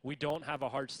 we don't have a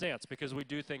hard stance because we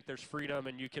do think there's freedom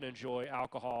and you can enjoy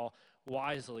alcohol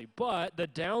wisely. But the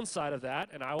downside of that,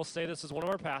 and I will say this as one of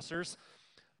our pastors,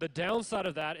 the downside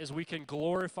of that is we can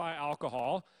glorify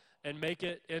alcohol and make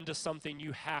it into something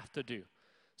you have to do.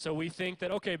 So we think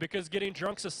that, okay, because getting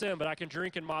drunk's a sin, but I can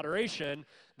drink in moderation,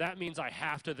 that means I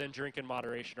have to then drink in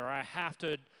moderation, or I have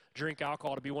to drink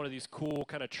alcohol to be one of these cool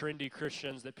kind of trendy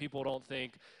Christians that people don't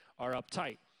think are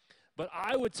uptight. But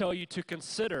I would tell you to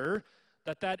consider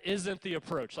that isn't the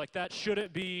approach. Like, that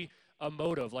shouldn't be a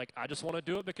motive. Like, I just want to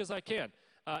do it because I can.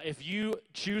 If you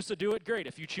choose to do it, great.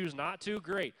 If you choose not to,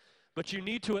 great. But you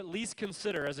need to at least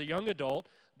consider, as a young adult,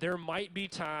 there might be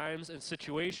times and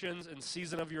situations and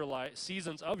seasons of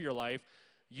your life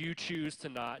you choose to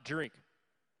not drink.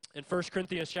 In 1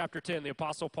 Corinthians chapter 10, the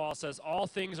Apostle Paul says, all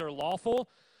things are lawful,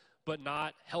 but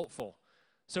not helpful.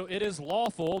 So it is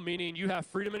lawful, meaning you have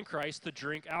freedom in Christ to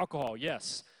drink alcohol,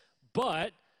 yes.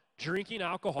 But drinking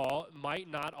alcohol might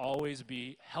not always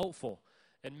be helpful.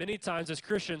 And many times as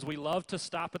Christians, we love to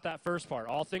stop at that first part.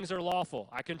 All things are lawful.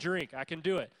 I can drink. I can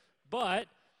do it. But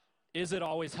is it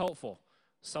always helpful?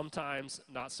 Sometimes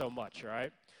not so much,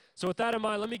 right? So with that in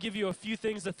mind, let me give you a few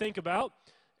things to think about.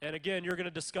 And again, you're going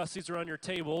to discuss these around your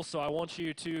table, so I want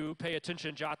you to pay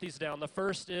attention, jot these down. The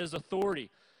first is authority.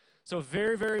 So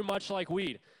very, very much like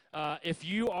weed. If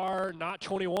you are not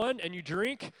 21 and you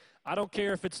drink, I don't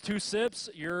care if it's 2 sips,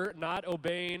 you're not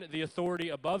obeying the authority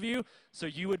above you, so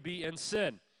you would be in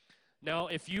sin. Now,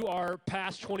 if you are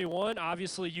past 21,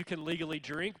 obviously you can legally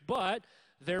drink, but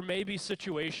there may be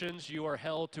situations you are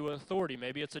held to authority.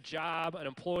 Maybe it's a job, an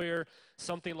employer,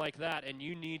 something like that, and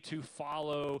you need to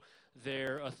follow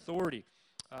their authority.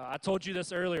 I told you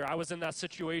this earlier. I was in that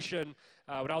situation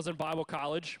when I was in Bible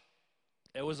college.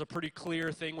 It was a pretty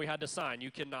clear thing we had to sign.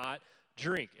 You cannot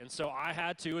drink. And so I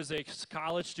had to, as a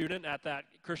college student at that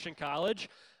Christian college,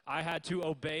 I had to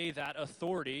obey that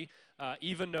authority,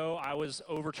 even though I was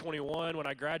over 21 when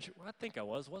I graduated. Well, I think I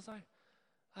was I?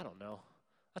 I don't know.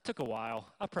 I took a while.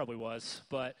 I probably was,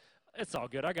 but it's all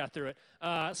good. I got through it.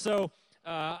 So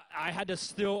I had to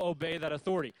still obey that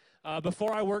authority.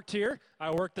 Before I worked here,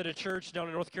 I worked at a church down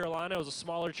in North Carolina. It was a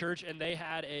smaller church, and they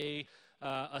had a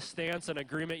stance, an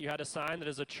agreement you had to sign that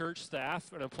as a church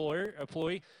staff, an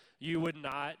employee, you would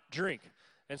not drink.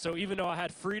 And so even though I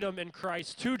had freedom in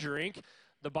Christ to drink,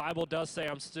 the Bible does say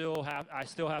I still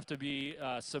have to be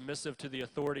submissive to the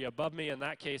authority above me. In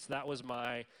that case, that was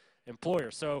my employer.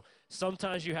 So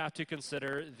sometimes you have to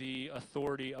consider the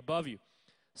authority above you.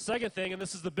 Second thing, and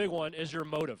this is the big one, is your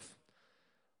motive.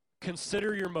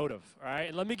 Consider your motive, all right?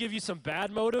 And let me give you some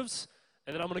bad motives,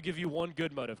 and then I'm going to give you one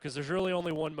good motive, because there's really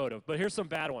only one motive. But here's some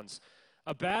bad ones.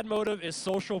 A bad motive is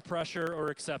social pressure or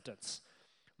acceptance.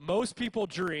 Most people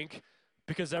drink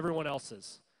because everyone else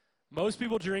is. Most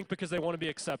people drink because they want to be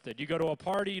accepted. You go to a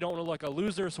party, you don't want to look like a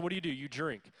loser, so what do? You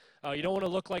drink. You don't want to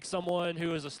look like someone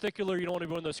who is a stickler. You don't want to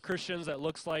be one of those Christians that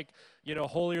looks like,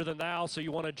 holier than thou, so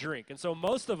you want to drink. And so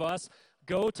most of us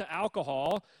go to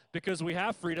alcohol because we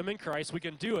have freedom in Christ. We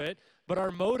can do it, but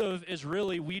our motive is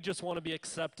really we just want to be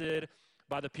accepted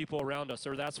by the people around us,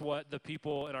 or that's what the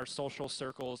people in our social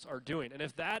circles are doing. And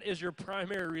if that is your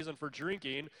primary reason for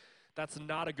drinking, that's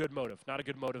not a good motive, not a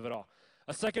good motive at all.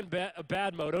 A second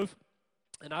bad motive,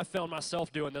 and I found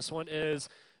myself doing this one, is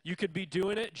you could be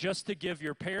doing it just to give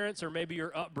your parents or maybe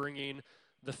your upbringing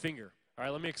the finger. All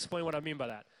right, let me explain what I mean by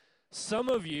that. Some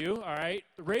of you, all right,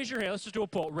 raise your hand. Let's just do a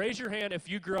poll. Raise your hand if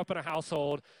you grew up in a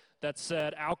household that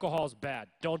said alcohol is bad.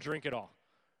 Don't drink at all.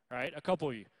 All right, a couple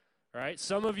of you. All right,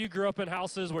 some of you grew up in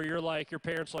houses where you're like, your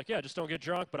parents are like, yeah, just don't get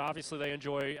drunk, but obviously they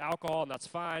enjoy alcohol, and that's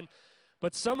fine.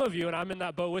 But some of you, and I'm in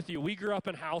that boat with you, we grew up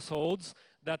in households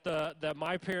that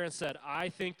my parents said, I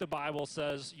think the Bible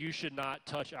says you should not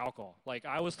touch alcohol. Like,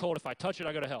 I was told if I touch it,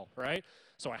 I go to hell, right?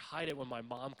 So I hide it when my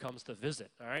mom comes to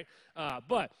visit, all right?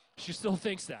 But she still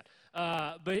thinks that.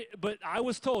 But I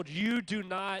was told, you do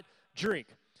not drink.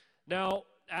 Now,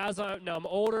 I'm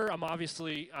older, I'm a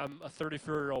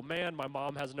 34-year-old man. My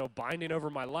mom has no binding over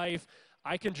my life.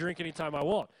 I can drink anytime I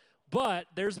want. But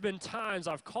there's been times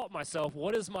I've caught myself,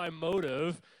 what is my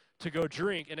motive to go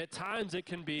drink? And at times it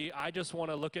can be, I just want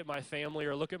to look at my family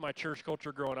or look at my church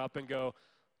culture growing up and go,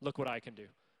 look what I can do.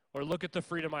 Or look at the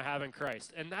freedom I have in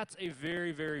Christ. And that's a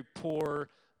very, very poor,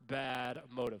 bad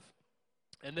motive.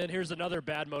 And then here's another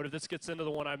bad motive. This gets into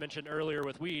the one I mentioned earlier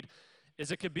with weed,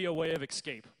 is it could be a way of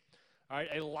escape. All right,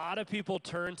 a lot of people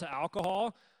turn to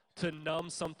alcohol to numb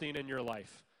something in your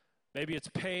life. Maybe it's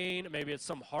pain, maybe it's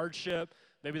some hardship,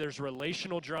 maybe there's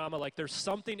relational drama, like there's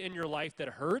something in your life that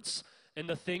hurts, and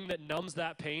the thing that numbs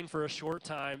that pain for a short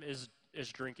time is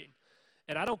drinking.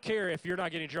 And I don't care if you're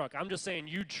not getting drunk. I'm just saying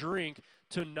you drink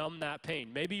to numb that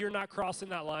pain. Maybe you're not crossing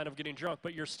that line of getting drunk,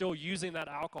 but you're still using that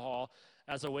alcohol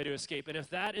as a way to escape. And if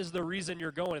that is the reason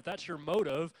you're going, if that's your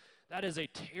motive, that is a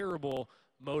terrible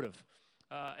motive.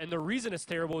 And the reason it's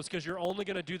terrible is because you're only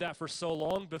going to do that for so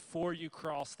long before you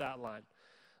cross that line.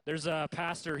 There's a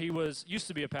pastor, used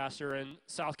to be a pastor in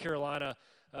South Carolina.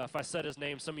 If I said his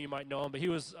name, some of you might know him, but he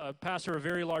was a pastor of a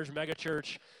very large mega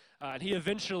church. And he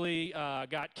eventually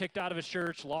got kicked out of his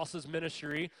church, lost his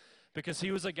ministry, because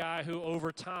he was a guy who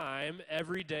over time,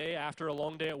 every day after a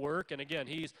long day at work, and again,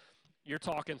 you're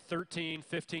talking 13,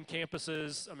 15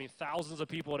 campuses, thousands of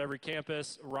people at every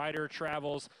campus, writer,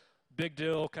 travels, big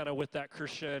deal kind of with that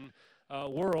Christian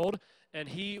world. And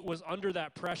he was under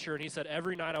that pressure, and he said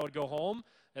every night I would go home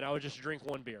and I would just drink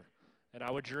one beer. And I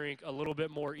would drink a little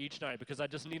bit more each night because I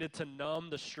just needed to numb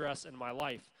the stress in my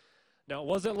life. Now, it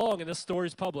wasn't long, and this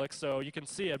story's public, so you can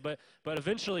see it, but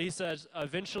eventually, he says,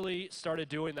 started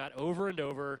doing that over and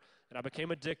over, and I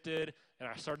became addicted, and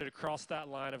I started to cross that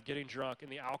line of getting drunk,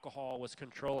 and the alcohol was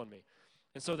controlling me.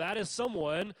 And so that is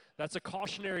someone, that's a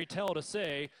cautionary tale to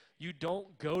say, you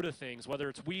don't go to things, whether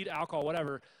it's weed, alcohol,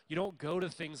 whatever, you don't go to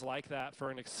things like that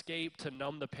for an escape to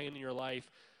numb the pain in your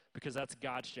life, because that's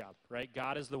God's job, right?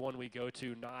 God is the one we go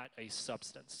to, not a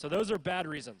substance. So those are bad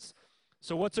reasons.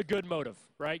 So what's a good motive,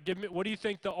 right? What do you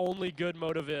think the only good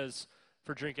motive is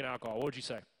for drinking alcohol? What would you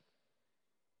say?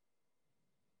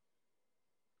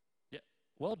 Yeah,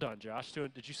 well done, Josh.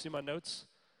 Did you see my notes?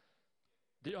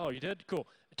 Oh, you did? Cool.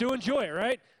 To enjoy it,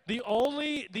 right? The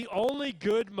only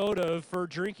good motive for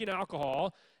drinking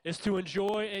alcohol is to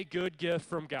enjoy a good gift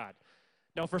from God.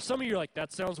 Now, for some of you, you're like,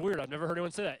 that sounds weird. I've never heard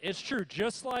anyone say that. It's true.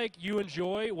 Just like you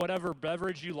enjoy whatever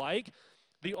beverage you like,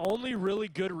 the only really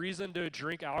good reason to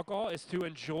drink alcohol is to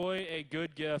enjoy a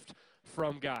good gift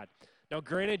from God. Now,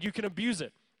 granted, you can abuse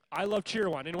it. I love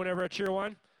Cheerwine. Anyone ever had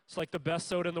Cheerwine? It's like the best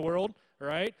soda in the world,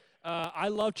 right? I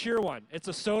love Cheerwine. It's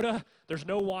a soda. There's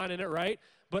no wine in it, right?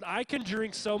 But I can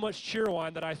drink so much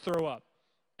Cheerwine that I throw up.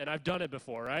 And I've done it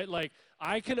before, right? Like,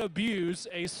 I can abuse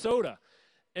a soda.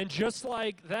 And just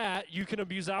like that, you can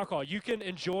abuse alcohol. You can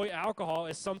enjoy alcohol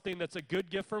as something that's a good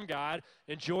gift from God.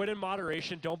 Enjoy it in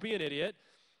moderation. Don't be an idiot.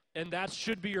 And that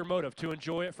should be your motive, to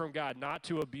enjoy it from God, not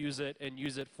to abuse it and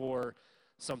use it for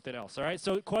something else, all right?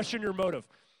 So question your motive.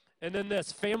 And then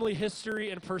this, family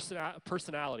history and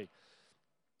personality.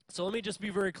 So let me just be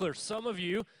very clear. Some of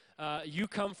you, you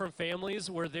come from families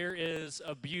where there is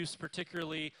abuse,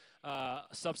 particularly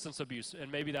substance abuse, and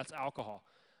maybe that's alcohol.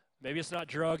 Maybe it's not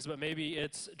drugs, but maybe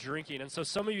it's drinking. And so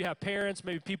some of you have parents,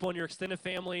 maybe people in your extended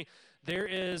family. There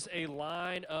is a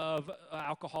line of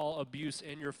alcohol abuse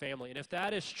in your family. And if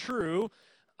that is true,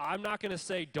 I'm not going to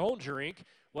say don't drink.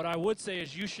 What I would say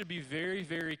is you should be very,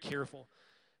 very careful,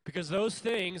 because those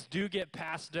things do get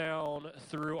passed down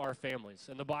through our families.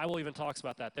 And the Bible even talks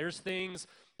about that. There's things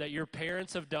that your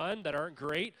parents have done that aren't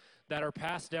great that are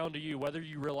passed down to you, whether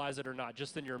you realize it or not,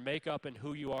 just in your makeup and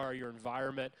who you are, your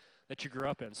environment that you grew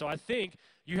up in. So I think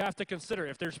you have to consider,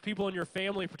 if there's people in your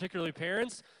family, particularly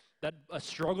parents, that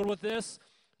struggled with this,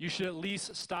 you should at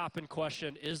least stop and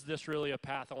question, is this really a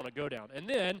path I want to go down? And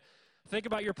then think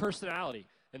about your personality.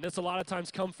 And this a lot of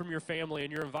times comes from your family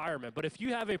and your environment. But if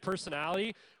you have a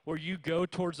personality where you go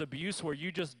towards abuse, where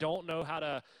you just don't know how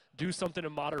to do something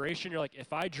in moderation, you're like,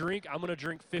 if I drink, I'm going to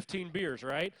drink 15 beers,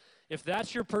 right? If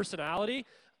that's your personality,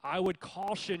 I would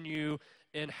caution you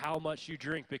in how much you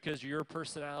drink, because your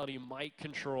personality might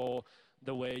control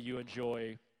the way you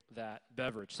enjoy that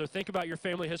beverage. So think about your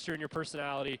family history and your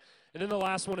personality. And then the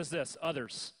last one is this,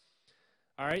 others.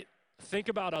 All right? think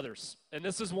about others. And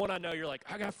this is one I know you're like,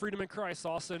 I got freedom in Christ,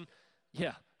 Austin.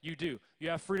 Yeah, you do. You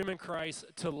have freedom in Christ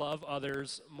to love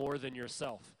others more than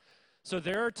yourself. So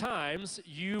there are times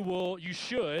you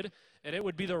should, and it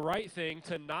would be the right thing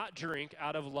to not drink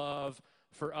out of love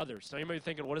for others. Now you may be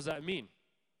thinking, what does that mean?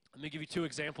 Let me give you two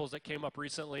examples that came up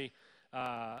recently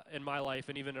in my life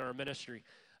and even in our ministry.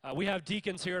 We have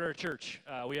deacons here at our church.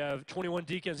 We have 21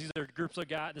 deacons. These are groups of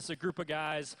guys. This is a group of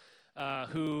guys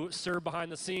who serve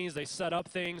behind the scenes. They set up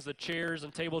things, the chairs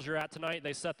and tables you're at tonight.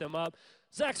 They set them up.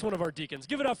 Zach's one of our deacons.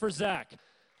 Give it up for Zach,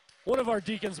 one of our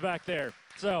deacons back there.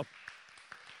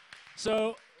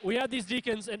 So we have these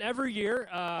deacons, and every year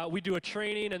we do a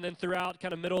training, and then throughout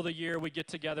kind of middle of the year, we get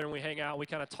together and we hang out. We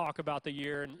kind of talk about the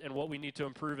year and what we need to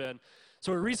improve in.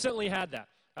 So we recently had that.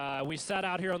 We sat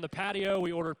out here on the patio,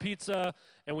 we ordered pizza,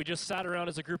 and we just sat around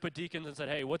as a group of deacons and said,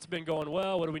 hey, what's been going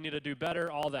well? What do we need to do better?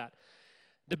 All that.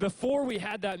 Before we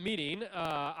had that meeting,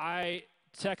 I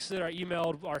texted or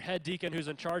emailed our head deacon who's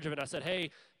in charge of it. I said,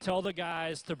 hey, tell the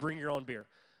guys to bring your own beer.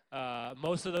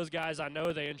 Most of those guys I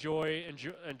know, they enjoy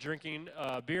drinking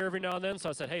beer every now and then. So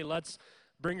I said, hey, let's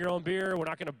bring your own beer. We're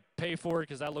not going to pay for it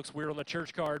because that looks weird on the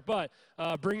church card. But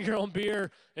bring your own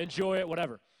beer, enjoy it,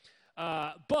 whatever.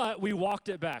 But we walked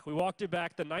it back. We walked it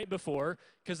back the night before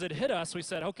because it hit us. We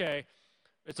said, okay,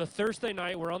 it's a Thursday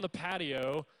night. We're on the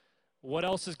patio. What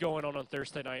else is going on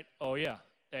Thursday night? Oh, yeah,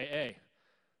 AA.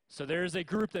 So there's a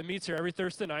group that meets here every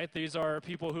Thursday night. These are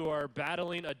people who are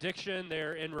battling addiction.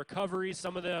 They're in recovery.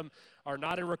 Some of them are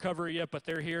not in recovery yet, but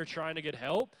they're here trying to get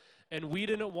help. And we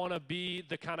didn't want to be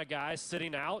the kind of guys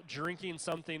sitting out drinking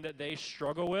something that they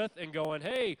struggle with and going,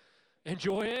 hey,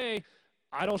 enjoy AA.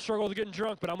 I don't struggle with getting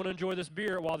drunk, but I'm going to enjoy this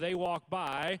beer while they walk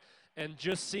by. And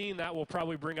just seeing that will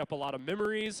probably bring up a lot of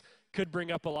memories, could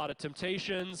bring up a lot of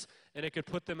temptations, and it could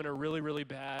put them in a really, really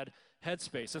bad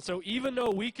headspace. And so even though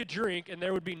we could drink and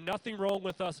there would be nothing wrong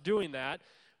with us doing that,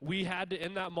 we had to,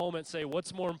 in that moment, say,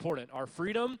 what's more important, our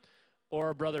freedom or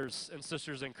our brothers and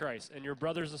sisters in Christ? And your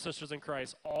brothers and sisters in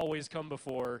Christ always come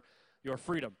before your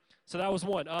freedom. So that was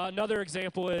one. Another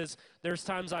example is there's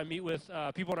times I meet with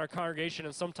people in our congregation,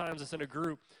 and sometimes it's in a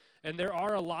group, and there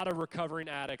are a lot of recovering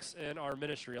addicts in our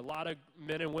ministry, a lot of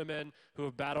men and women who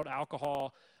have battled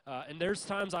alcohol. And there's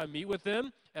times I meet with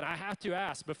them, and I have to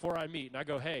ask before I meet, and I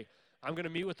go, hey, I'm going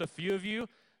to meet with a few of you.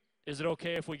 Is it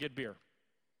okay if we get beer?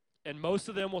 And most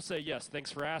of them will say, yes,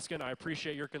 thanks for asking. I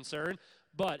appreciate your concern.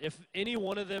 But if any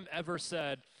one of them ever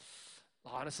said,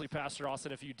 honestly, Pastor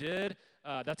Austin, if you did,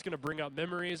 that's going to bring up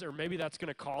memories, or maybe that's going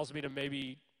to cause me to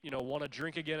maybe, want to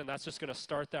drink again, and that's just going to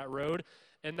start that road.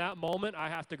 In that moment, I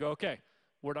have to go, okay,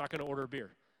 we're not going to order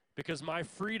beer. Because my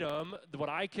freedom, what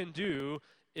I can do,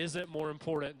 isn't more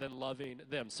important than loving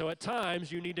them. So at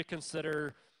times, you need to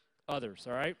consider others,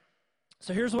 all right?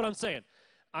 So here's what I'm saying.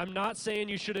 I'm not saying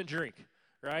you shouldn't drink,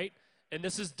 right? And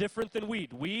this is different than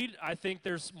weed. Weed, I think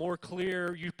there's more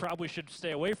clear, you probably should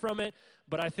stay away from it.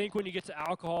 But I think when you get to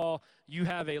alcohol, you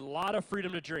have a lot of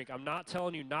freedom to drink. I'm not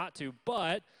telling you not to,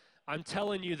 but I'm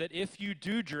telling you that if you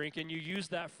do drink and you use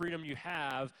that freedom you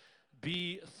have,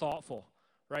 be thoughtful,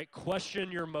 right?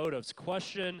 Question your motives.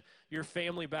 Question your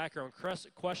family background.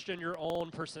 Question your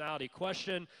own personality.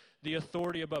 Question the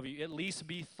authority above you. At least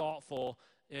be thoughtful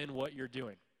in what you're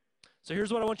doing. So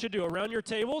here's what I want you to do. Around your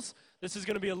tables, this is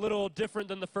going to be a little different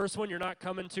than the first one. You're not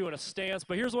coming to in a stance,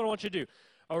 but here's what I want you to do.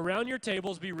 Around your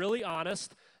tables, be really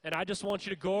honest, and I just want you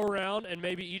to go around and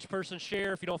maybe each person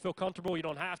share. If you don't feel comfortable, you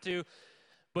don't have to,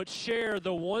 but share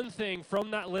the one thing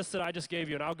from that list that I just gave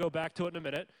you, and I'll go back to it in a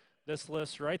minute, this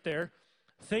list right there.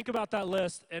 Think about that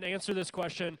list and answer this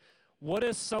question. What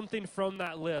is something from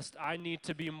that list I need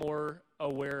to be more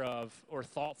aware of or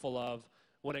thoughtful of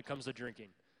when it comes to drinking?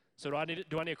 So do I need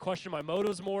to question my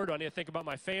motives more? Do I need to think about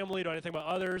my family? Do I need to think about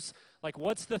others? Like,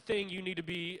 what's the thing you need to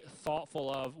be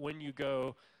thoughtful of when you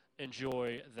go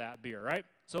enjoy that beer, right?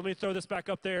 So let me throw this back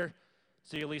up there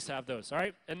so you at least have those, all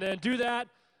right? And then do that,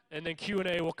 and then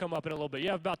Q&A will come up in a little bit. You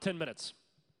have about 10 minutes.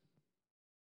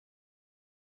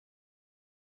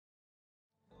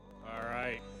 All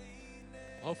right.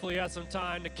 Hopefully you had some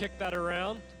time to kick that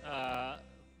around.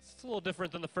 It's a little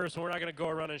different than the first one. We're not going to go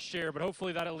around and share, but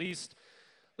hopefully that at least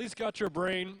got your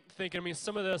brain thinking. I mean,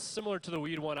 some of this, similar to the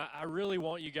weed one, I really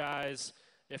want you guys,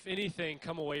 if anything,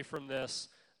 come away from this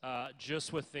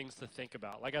just with things to think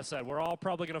about. Like I said, we're all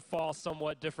probably going to fall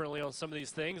somewhat differently on some of these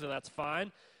things, and that's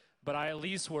fine. But at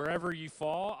least wherever you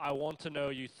fall, I want to know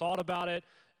you thought about it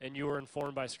and you were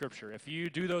informed by Scripture. If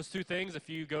you do those two things, if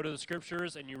you go to the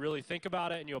Scriptures and you really think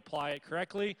about it and you apply it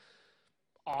correctly,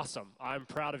 awesome. I'm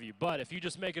proud of you. But if you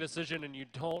just make a decision and you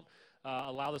don't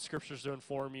allow the scriptures to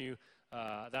inform you.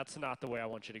 That's not the way I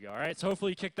want you to go, all right? So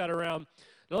hopefully you kick that around.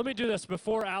 Now let me do this.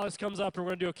 Before Alex comes up and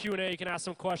we're going to do a Q&A, you can ask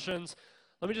some questions.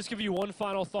 Let me just give you one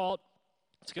final thought.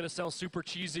 It's going to sound super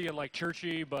cheesy and like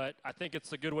churchy, but I think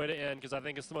it's a good way to end because I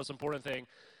think it's the most important thing,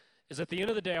 is at the end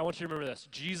of the day, I want you to remember this.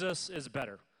 Jesus is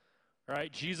better, all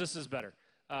right? Jesus is better.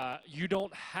 You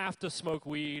don't have to smoke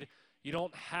weed. You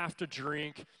don't have to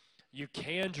drink. You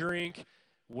can drink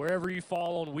wherever you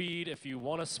fall on weed. If you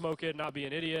want to smoke it, not be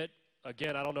an idiot.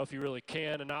 Again, I don't know if you really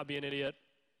can and not be an idiot.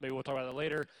 Maybe we'll talk about that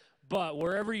later. But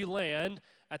wherever you land,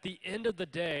 at the end of the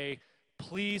day,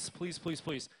 please, please, please,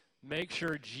 please, make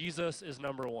sure Jesus is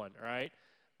number one, all right?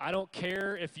 I don't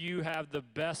care if you have the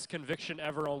best conviction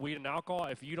ever on weed and alcohol.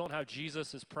 If you don't have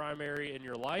Jesus as primary in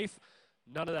your life,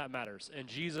 none of that matters. And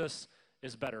Jesus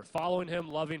is better. Following him,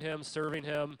 loving him, serving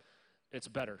him, it's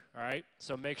better, all right?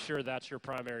 So make sure that's your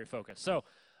primary focus. So,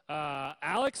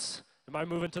 Alex, am I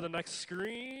moving to the next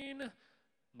screen?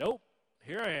 Nope.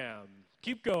 Here I am.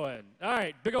 Keep going. All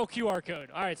right, big old QR code.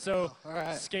 All right, so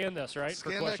scan this, right?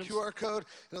 Scan that QR code.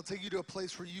 It'll take you to a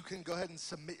place where you can go ahead and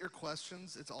submit your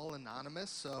questions. It's all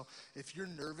anonymous, so if you're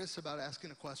nervous about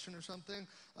asking a question or something,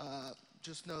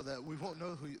 just know that we won't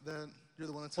know that you're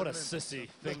the one that's What a sissy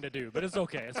thing to do, but it's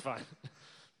okay. It's fine.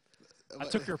 I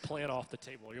took your plant off the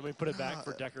table. You want me to put it back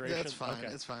for decoration? Yeah, it's fine.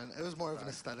 Okay. It's fine. It was more of an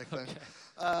aesthetic thing.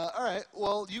 All right.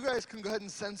 Well, you guys can go ahead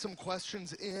and send some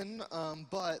questions in.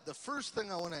 But the first thing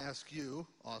I want to ask you,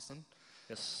 Austin,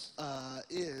 yes,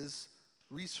 is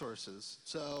resources.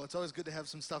 So it's always good to have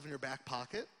some stuff in your back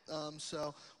pocket.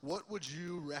 So what would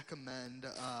you recommend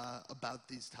about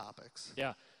these topics?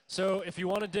 Yeah. So if you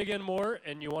want to dig in more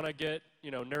and you want to get,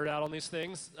 nerd out on these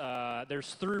things,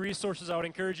 there's 3 resources I would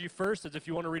encourage you. First is if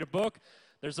you want to read a book,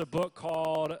 there's a book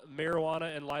called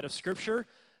Marijuana in Light of Scripture,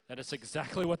 and it's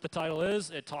exactly what the title is.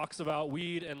 It talks about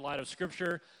weed in light of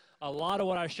Scripture. A lot of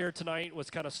what I shared tonight was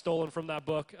kind of stolen from that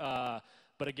book,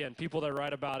 but again, people that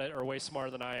write about it are way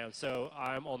smarter than I am, so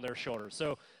I'm on their shoulders.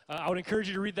 So I would encourage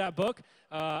you to read that book.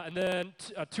 And then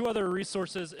 2 other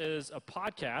resources is a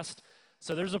podcast.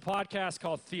 So there's a podcast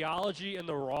called Theology in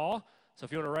the Raw. So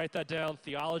if you want to write that down,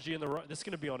 Theology in the Raw. This is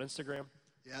going to be on Instagram.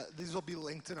 Yeah, these will be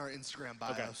linked in our Instagram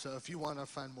bio. Okay. So if you want to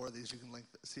find more of these, you can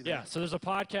see them. Yeah, so there's a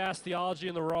podcast, Theology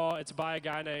in the Raw. It's by a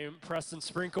guy named Preston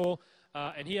Sprinkle,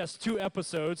 and he has 2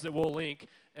 episodes that we'll link.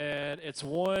 And it's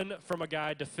one from a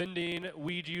guy defending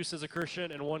weed use as a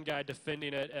Christian and one guy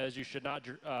defending it as you should not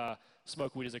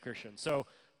smoke weed as a Christian. So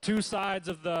 2 sides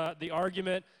of the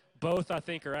argument. Both, I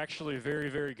think, are actually very,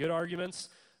 very good arguments.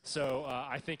 So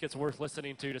I think it's worth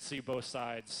listening to see both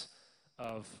sides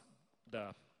of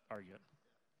the argument.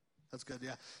 That's good,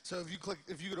 yeah. So if you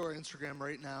go to our Instagram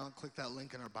right now and click that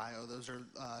link in our bio, those are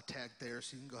tagged there,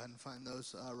 so you can go ahead and find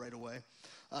those right away.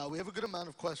 We have a good amount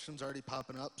of questions already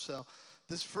popping up. So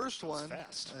this first one,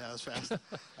 fast. Yeah, it was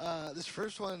fast. This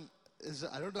first one is,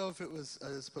 I don't know if it was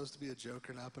supposed to be a joke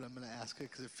or not, but I'm going to ask it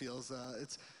because it feels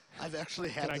I've actually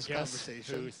had this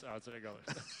conversation. How's it going?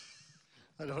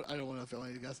 I don't want to feel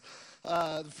any guess.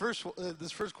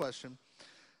 This first question.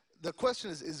 The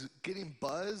question is getting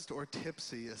buzzed or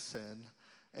tipsy a sin?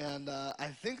 And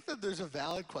I think that there's a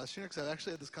valid question because I've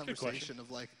actually had this conversation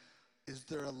of is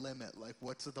there a limit?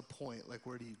 What's the point?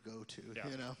 Where do you go to?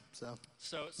 Yeah.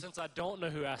 So since I don't know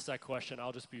who asked that question,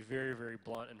 I'll just be very, very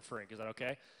blunt and frank. Is that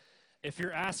okay? If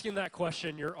you're asking that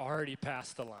question, you're already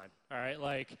past the line. All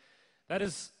right, that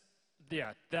is.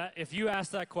 Yeah, if you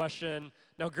ask that question,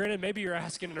 now granted, maybe you're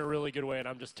asking in a really good way and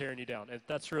I'm just tearing you down.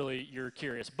 That's really, you're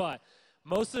curious. But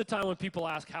most of the time when people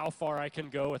ask how far I can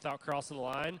go without crossing the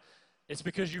line, it's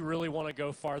because you really want to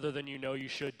go farther than you know you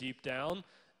should deep down,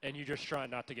 and you're just trying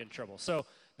not to get in trouble. So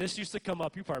this used to come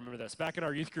up, you probably remember this, back in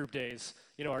our youth group days,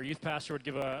 our youth pastor would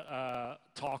give a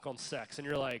talk on sex, and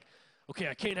you're like, okay,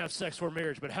 I can't have sex before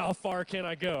marriage, but how far can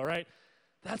I go, right?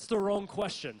 That's the wrong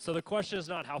question. So the question is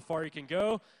not how far you can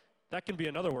go. That can be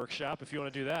another workshop if you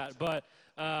want to do that. But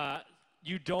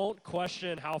you don't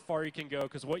question how far you can go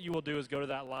because what you will do is go to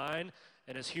that line,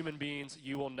 and as human beings,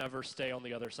 you will never stay on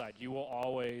the other side. You will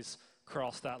always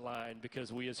cross that line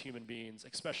because we as human beings,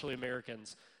 especially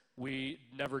Americans, we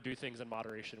never do things in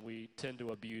moderation. We tend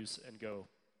to abuse and go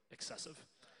excessive.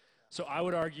 So I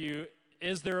would argue,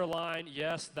 is there a line?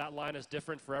 Yes, that line is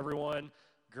different for everyone.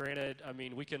 Granted,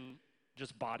 we can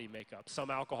just body makeup. Some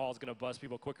alcohol is going to buzz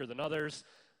people quicker than others.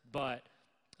 But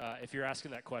if you're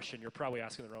asking that question, you're probably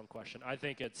asking the wrong question. I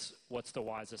think it's what's the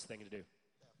wisest thing to do.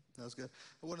 Yeah, that was good.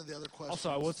 One of the other questions. Also,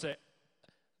 I would say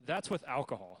that's with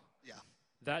alcohol. Yeah.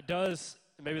 That does,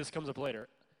 maybe this comes up later.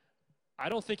 I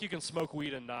don't think you can smoke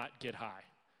weed and not get high.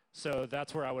 So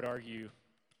that's where I would argue,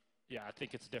 yeah, I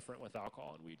think it's different with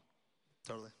alcohol and weed.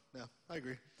 Totally. Yeah, I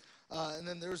agree. And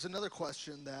then there's another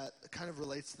question that kind of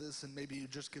relates to this, and maybe you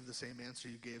just give the same answer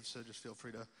you gave, so just feel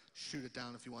free to shoot it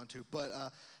down if you want to. But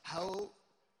how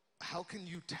can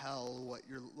you tell what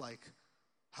you're like?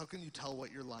 How can you tell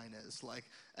what your line is? Like,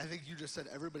 I think you just said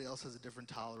everybody else has a different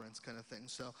tolerance kind of thing.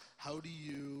 So how do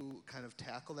you kind of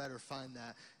tackle that or find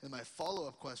that? And my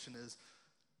follow-up question is,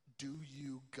 do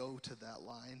you go to that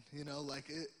line? You know,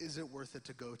 like, is it worth it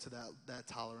to go to that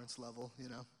tolerance level, you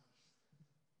know?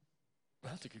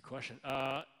 That's a good question.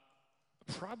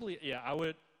 Probably, yeah, I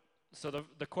would. So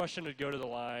the question would go to the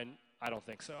line. I don't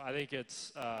think so. I think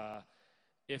it's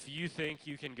if you think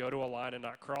you can go to a line and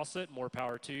not cross it, more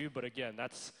power to you. But again,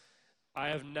 I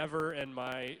have never in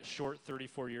my short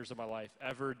 34 years of my life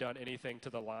ever done anything to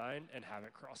the line and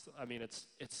haven't crossed it. I mean, it's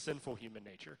sinful human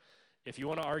nature. If you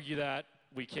want to argue that,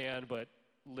 we can, but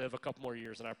live a couple more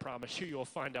years, and I promise you, you'll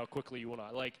find out quickly you will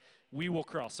not. Like, we will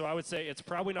cross. So I would say it's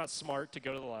probably not smart to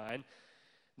go to the line.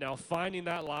 Now, finding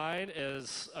that line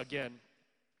is, again,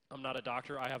 I'm not a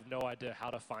doctor. I have no idea how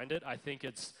to find it. I think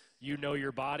it's you know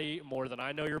your body more than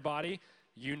I know your body.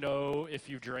 You know if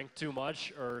you drink too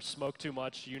much or smoke too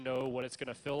much, you know what it's going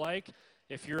to feel like.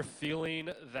 If you're feeling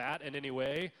that in any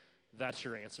way, that's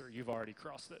your answer. You've already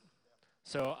crossed it.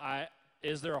 So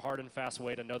is there a hard and fast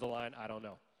way to know the line? I don't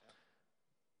know.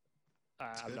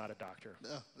 I'm not a doctor.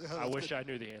 Yeah, I wish good. I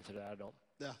knew the answer to that. I don't.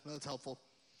 Yeah, that's helpful.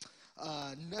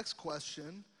 Next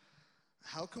question.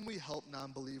 How can we help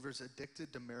non-believers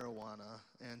addicted to marijuana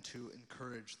and to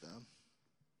encourage them?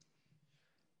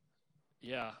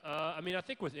 Yeah, I mean, I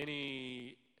think with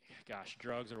any,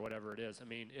 drugs or whatever it is, I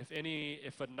mean,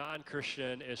 if a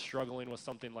non-Christian is struggling with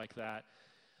something like that,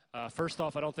 first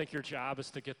off, I don't think your job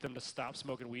is to get them to stop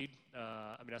smoking weed.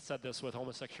 I mean, I said this with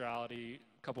homosexuality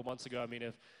a couple months ago. I mean,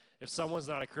 if someone's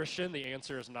not a Christian, the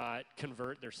answer is not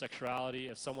convert their sexuality.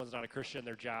 If someone's not a Christian,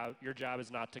 your job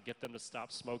is not to get them to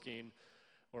stop smoking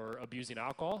or abusing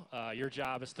alcohol. Your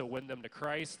job is to win them to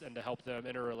Christ and to help them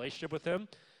enter a relationship with Him,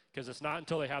 because it's not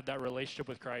until they have that relationship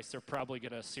with Christ they're probably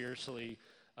going to seriously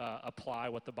apply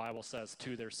what the Bible says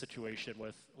to their situation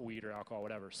with weed or alcohol,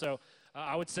 whatever. So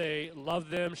I would say love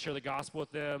them, share the gospel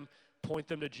with them, point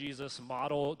them to Jesus,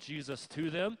 model Jesus to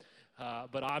them.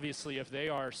 But obviously, if they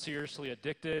are seriously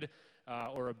addicted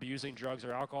or abusing drugs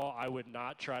or alcohol, I would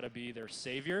not try to be their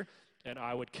savior, and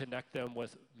I would connect them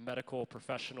with medical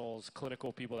professionals,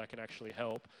 clinical people that can actually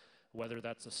help, whether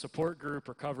that's a support group,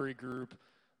 recovery group,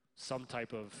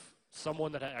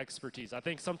 someone that has expertise. I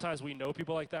think sometimes we know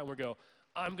people like that, and we go,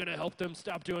 I'm going to help them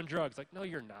stop doing drugs. Like, no,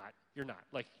 you're not. You're not.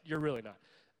 Like, you're really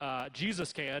not.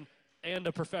 Jesus can, and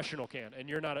a professional can, and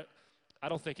you're not I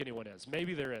don't think anyone is.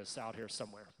 Maybe there is out here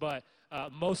somewhere. But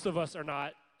most of us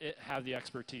have the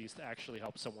expertise to actually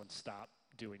help someone stop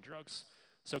doing drugs.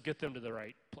 So get them to the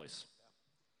right place.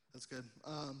 That's good.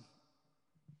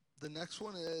 The next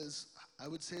one is, I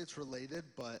would say it's related,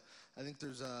 but I think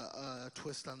there's a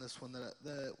twist on this one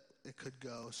that it could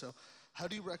go. So how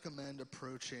do you recommend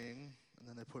approaching, and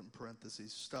then they put in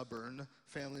parentheses, stubborn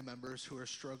family members who are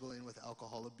struggling with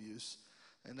alcohol abuse?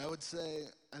 And I would say,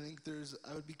 I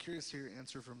would be curious to hear your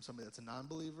answer from somebody that's a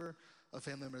non-believer, a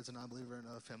family member that's a non-believer, and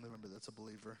a family member that's a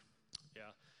believer. Yeah.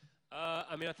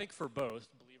 I mean, I think for both,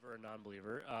 believer and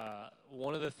non-believer,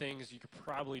 one of the things you could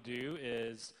probably do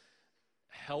is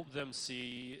help them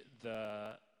see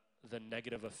the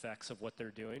negative effects of what they're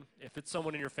doing. If it's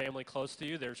someone in your family close to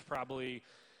you,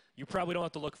 you probably don't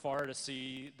have to look far to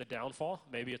see the downfall.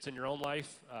 Maybe it's in your own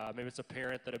life. Maybe it's a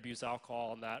parent that abused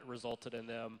alcohol and that resulted in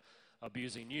them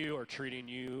abusing you or treating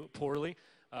you poorly.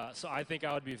 So I think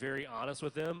I would be very honest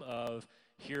with them of,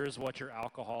 here's what your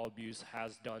alcohol abuse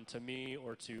has done to me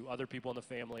or to other people in the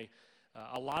family.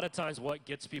 A lot of times what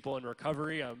gets people in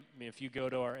recovery, I mean, if you go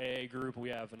to our AA group, we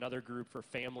have another group for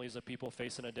families of people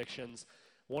facing addictions.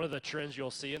 One of the trends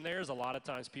you'll see in there is a lot of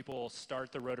times people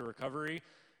start the road to recovery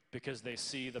because they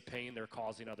see the pain they're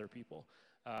causing other people.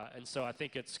 And so I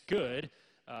think it's good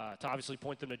to obviously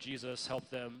point them to Jesus,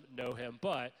 help them know Him,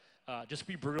 but just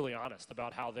be brutally honest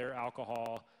about how their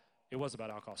alcohol, it was about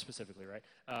alcohol specifically, right?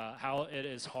 How it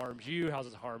has harmed you, how it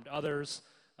has harmed others,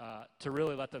 to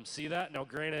really let them see that. Now,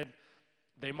 granted,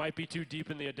 they might be too deep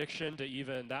in the addiction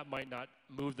that might not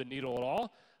move the needle at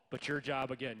all, but your job,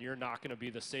 again, you're not going to be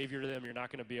the savior to them. You're not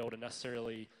going to be able to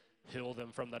necessarily heal them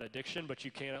from that addiction, but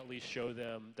you can at least show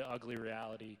them the ugly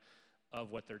reality of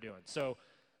what they're doing. So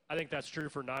I think that's true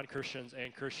for non-Christians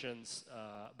and Christians,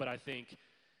 but I think,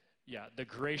 the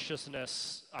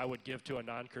graciousness I would give to a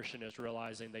non-Christian is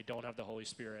realizing they don't have the Holy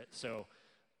Spirit, so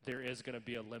there is going to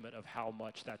be a limit of how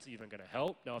much that's even going to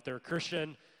help. Now, if they're a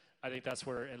Christian, I think that's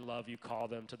where in love you call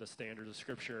them to the standards of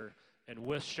Scripture and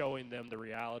with showing them the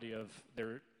reality of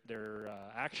their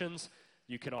actions,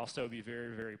 you can also be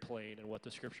very, very plain in what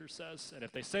the Scripture says. And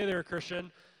if they say they're a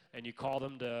Christian and you call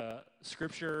them to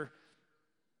Scripture,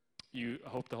 you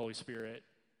hope the Holy Spirit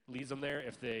leads them there.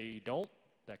 If they don't,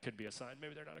 that could be a sign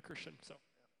maybe they're not a Christian. So,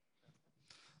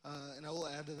 and I will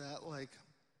add to that, like,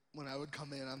 when I would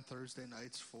come in on Thursday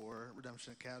nights for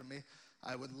Redemption Academy,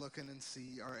 I would look in and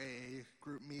see our AA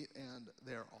group meet, and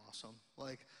they're awesome.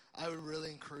 Like, I would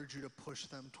really encourage you to push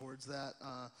them towards that,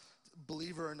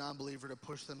 believer or non-believer, to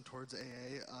push them towards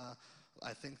AA.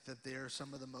 I think that they are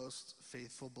some of the most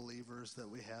faithful believers that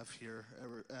we have here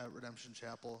at Redemption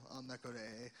Chapel that go to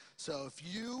AA. So if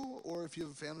you have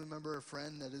a family member or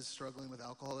friend that is struggling with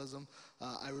alcoholism,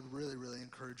 I would really, really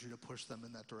encourage you to push them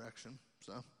in that direction.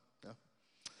 So,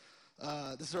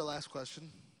 yeah. This is our last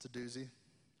question. It's a doozy.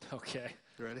 okay.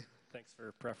 You ready? Thanks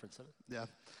for preferencing it. Yeah.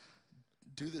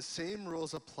 Do the same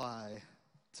rules apply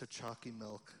to chalky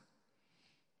milk?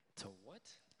 To what?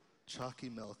 Chalky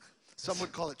milk. Some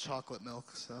would call it chocolate milk,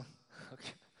 so.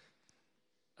 Okay.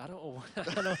 I don't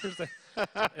know if there's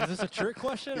is this a trick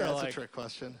question? Yeah, or it's like, a trick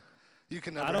question. You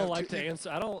can never I don't have like to answer.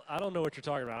 I don't know what you're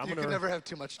talking about. You can never have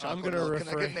too much chocolate gonna milk. Can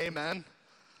I get refrain. an amen?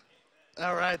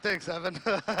 All right, thanks, Evan.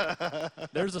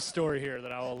 There's a story here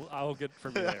that I will get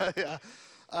from you there. Yeah.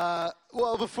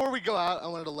 Well, before we go out, I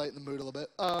wanted to lighten the mood a little bit.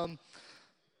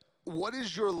 What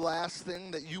is your last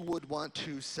thing that you would want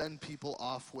to send people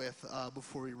off with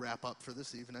before we wrap up for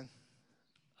this evening?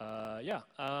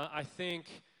 I think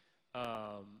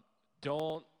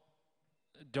don't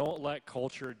let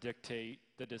culture dictate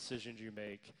the decisions you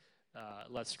make.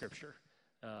 Let Scripture.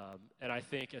 And I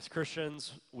think as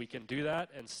Christians, we can do that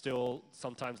and still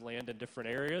sometimes land in different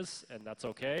areas, and that's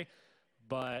okay.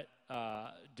 But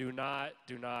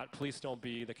please don't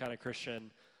be the kind of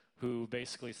Christian who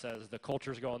basically says the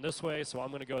culture's going this way, so I'm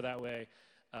going to go that way.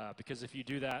 Because if you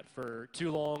do that for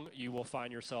too long, you will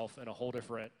find yourself in a whole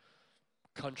different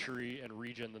country and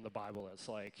region than the Bible is.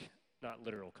 Like, not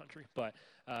literal country, but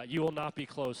you will not be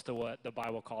close to what the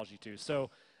Bible calls you to. So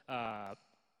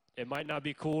it might not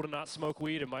be cool to not smoke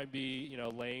weed. It might be,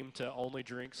 lame to only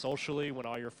drink socially when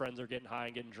all your friends are getting high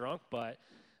and getting drunk. But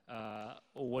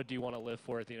what do you want to live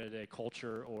for at the end of the day,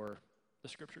 culture or the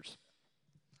Scriptures?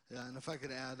 Yeah, and if I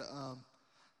could add,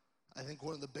 I think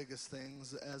one of the biggest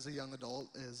things as a young adult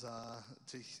is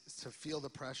to feel the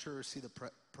pressure or see the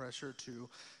pressure to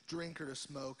drink or to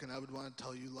smoke. And I would want to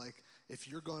tell you, like, if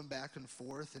you're going back and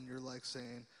forth and you're like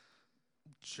saying,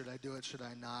 should I do it, should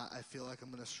I not? I feel like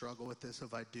I'm going to struggle with this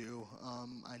if I do.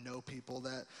 I know people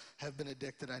that have been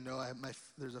addicted. I know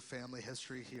there's a family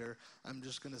history here. I'm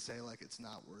just going to say, like, it's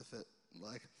not worth it.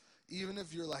 Like, even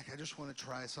if you're like, I just want to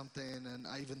try something, and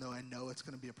even though I know it's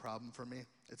going to be a problem for me,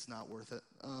 it's not worth it.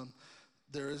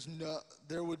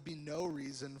 There would be no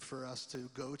reason for us to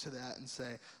go to that and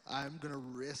say, I'm going to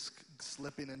risk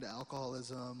slipping into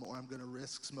alcoholism, or I'm going to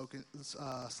risk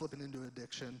slipping into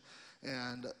addiction,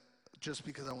 and just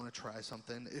because I want to try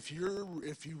something. If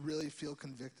you really feel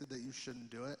convicted that you shouldn't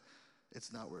do it,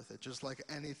 it's not worth it. Just like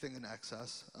anything in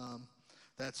excess,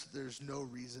 there's no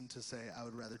reason to say I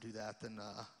would rather do that than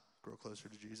grow closer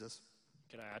to Jesus.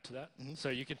 Can I add to that? Mm-hmm. So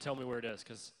you can tell me where it is,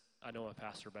 because I know I'm a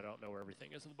pastor, but I don't know where everything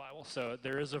is in the Bible. So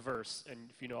there is a verse,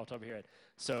 and if you know off the top of your head.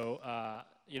 So,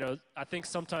 I think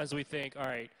sometimes we think, all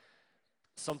right,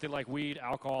 something like weed,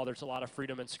 alcohol, there's a lot of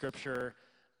freedom in Scripture.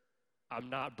 I'm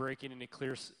not breaking any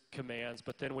clear commands,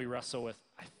 but then we wrestle with,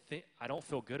 I don't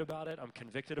feel good about it. I'm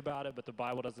convicted about it, but the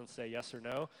Bible doesn't say yes or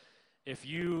no. If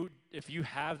you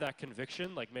have that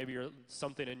conviction, like maybe you're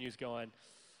something in you's going,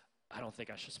 I don't think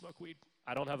I should smoke weed.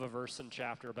 I don't have a verse and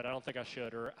chapter, but I don't think I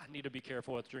should, or I need to be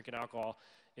careful with drinking alcohol.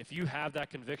 If you have that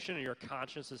conviction and your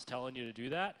conscience is telling you to do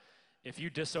that, if you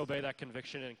disobey that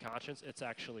conviction and conscience, it's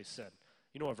actually sin.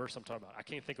 You know what verse I'm talking about. I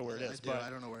can't think of where it is. I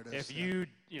don't know where it is. If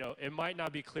it might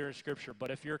not be clear in Scripture, but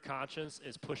if your conscience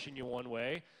is pushing you one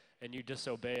way and you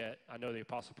disobey it, I know the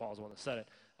Apostle Paul is the one that said it,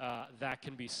 that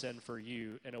can be sin for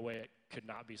you in a way it could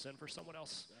not be sin for someone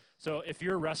else. Yeah. So if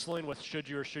you're wrestling with should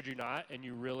you or should you not, and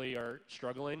you really are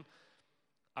struggling,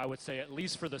 I would say at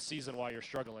least for the season while you're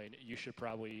struggling, you should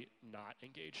probably not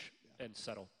engage and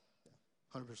settle.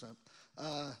 100%.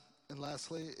 And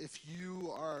lastly, if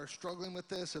you are struggling with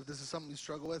this, if this is something you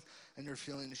struggle with and you're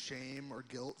feeling shame or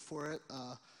guilt for it,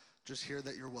 just hear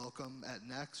that you're welcome at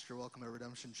Next. You're welcome at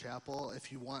Redemption Chapel.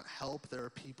 If you want help, there are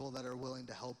people that are willing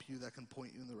to help you that can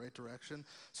point you in the right direction.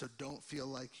 So don't feel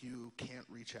like you can't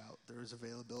reach out. There is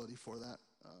availability for that.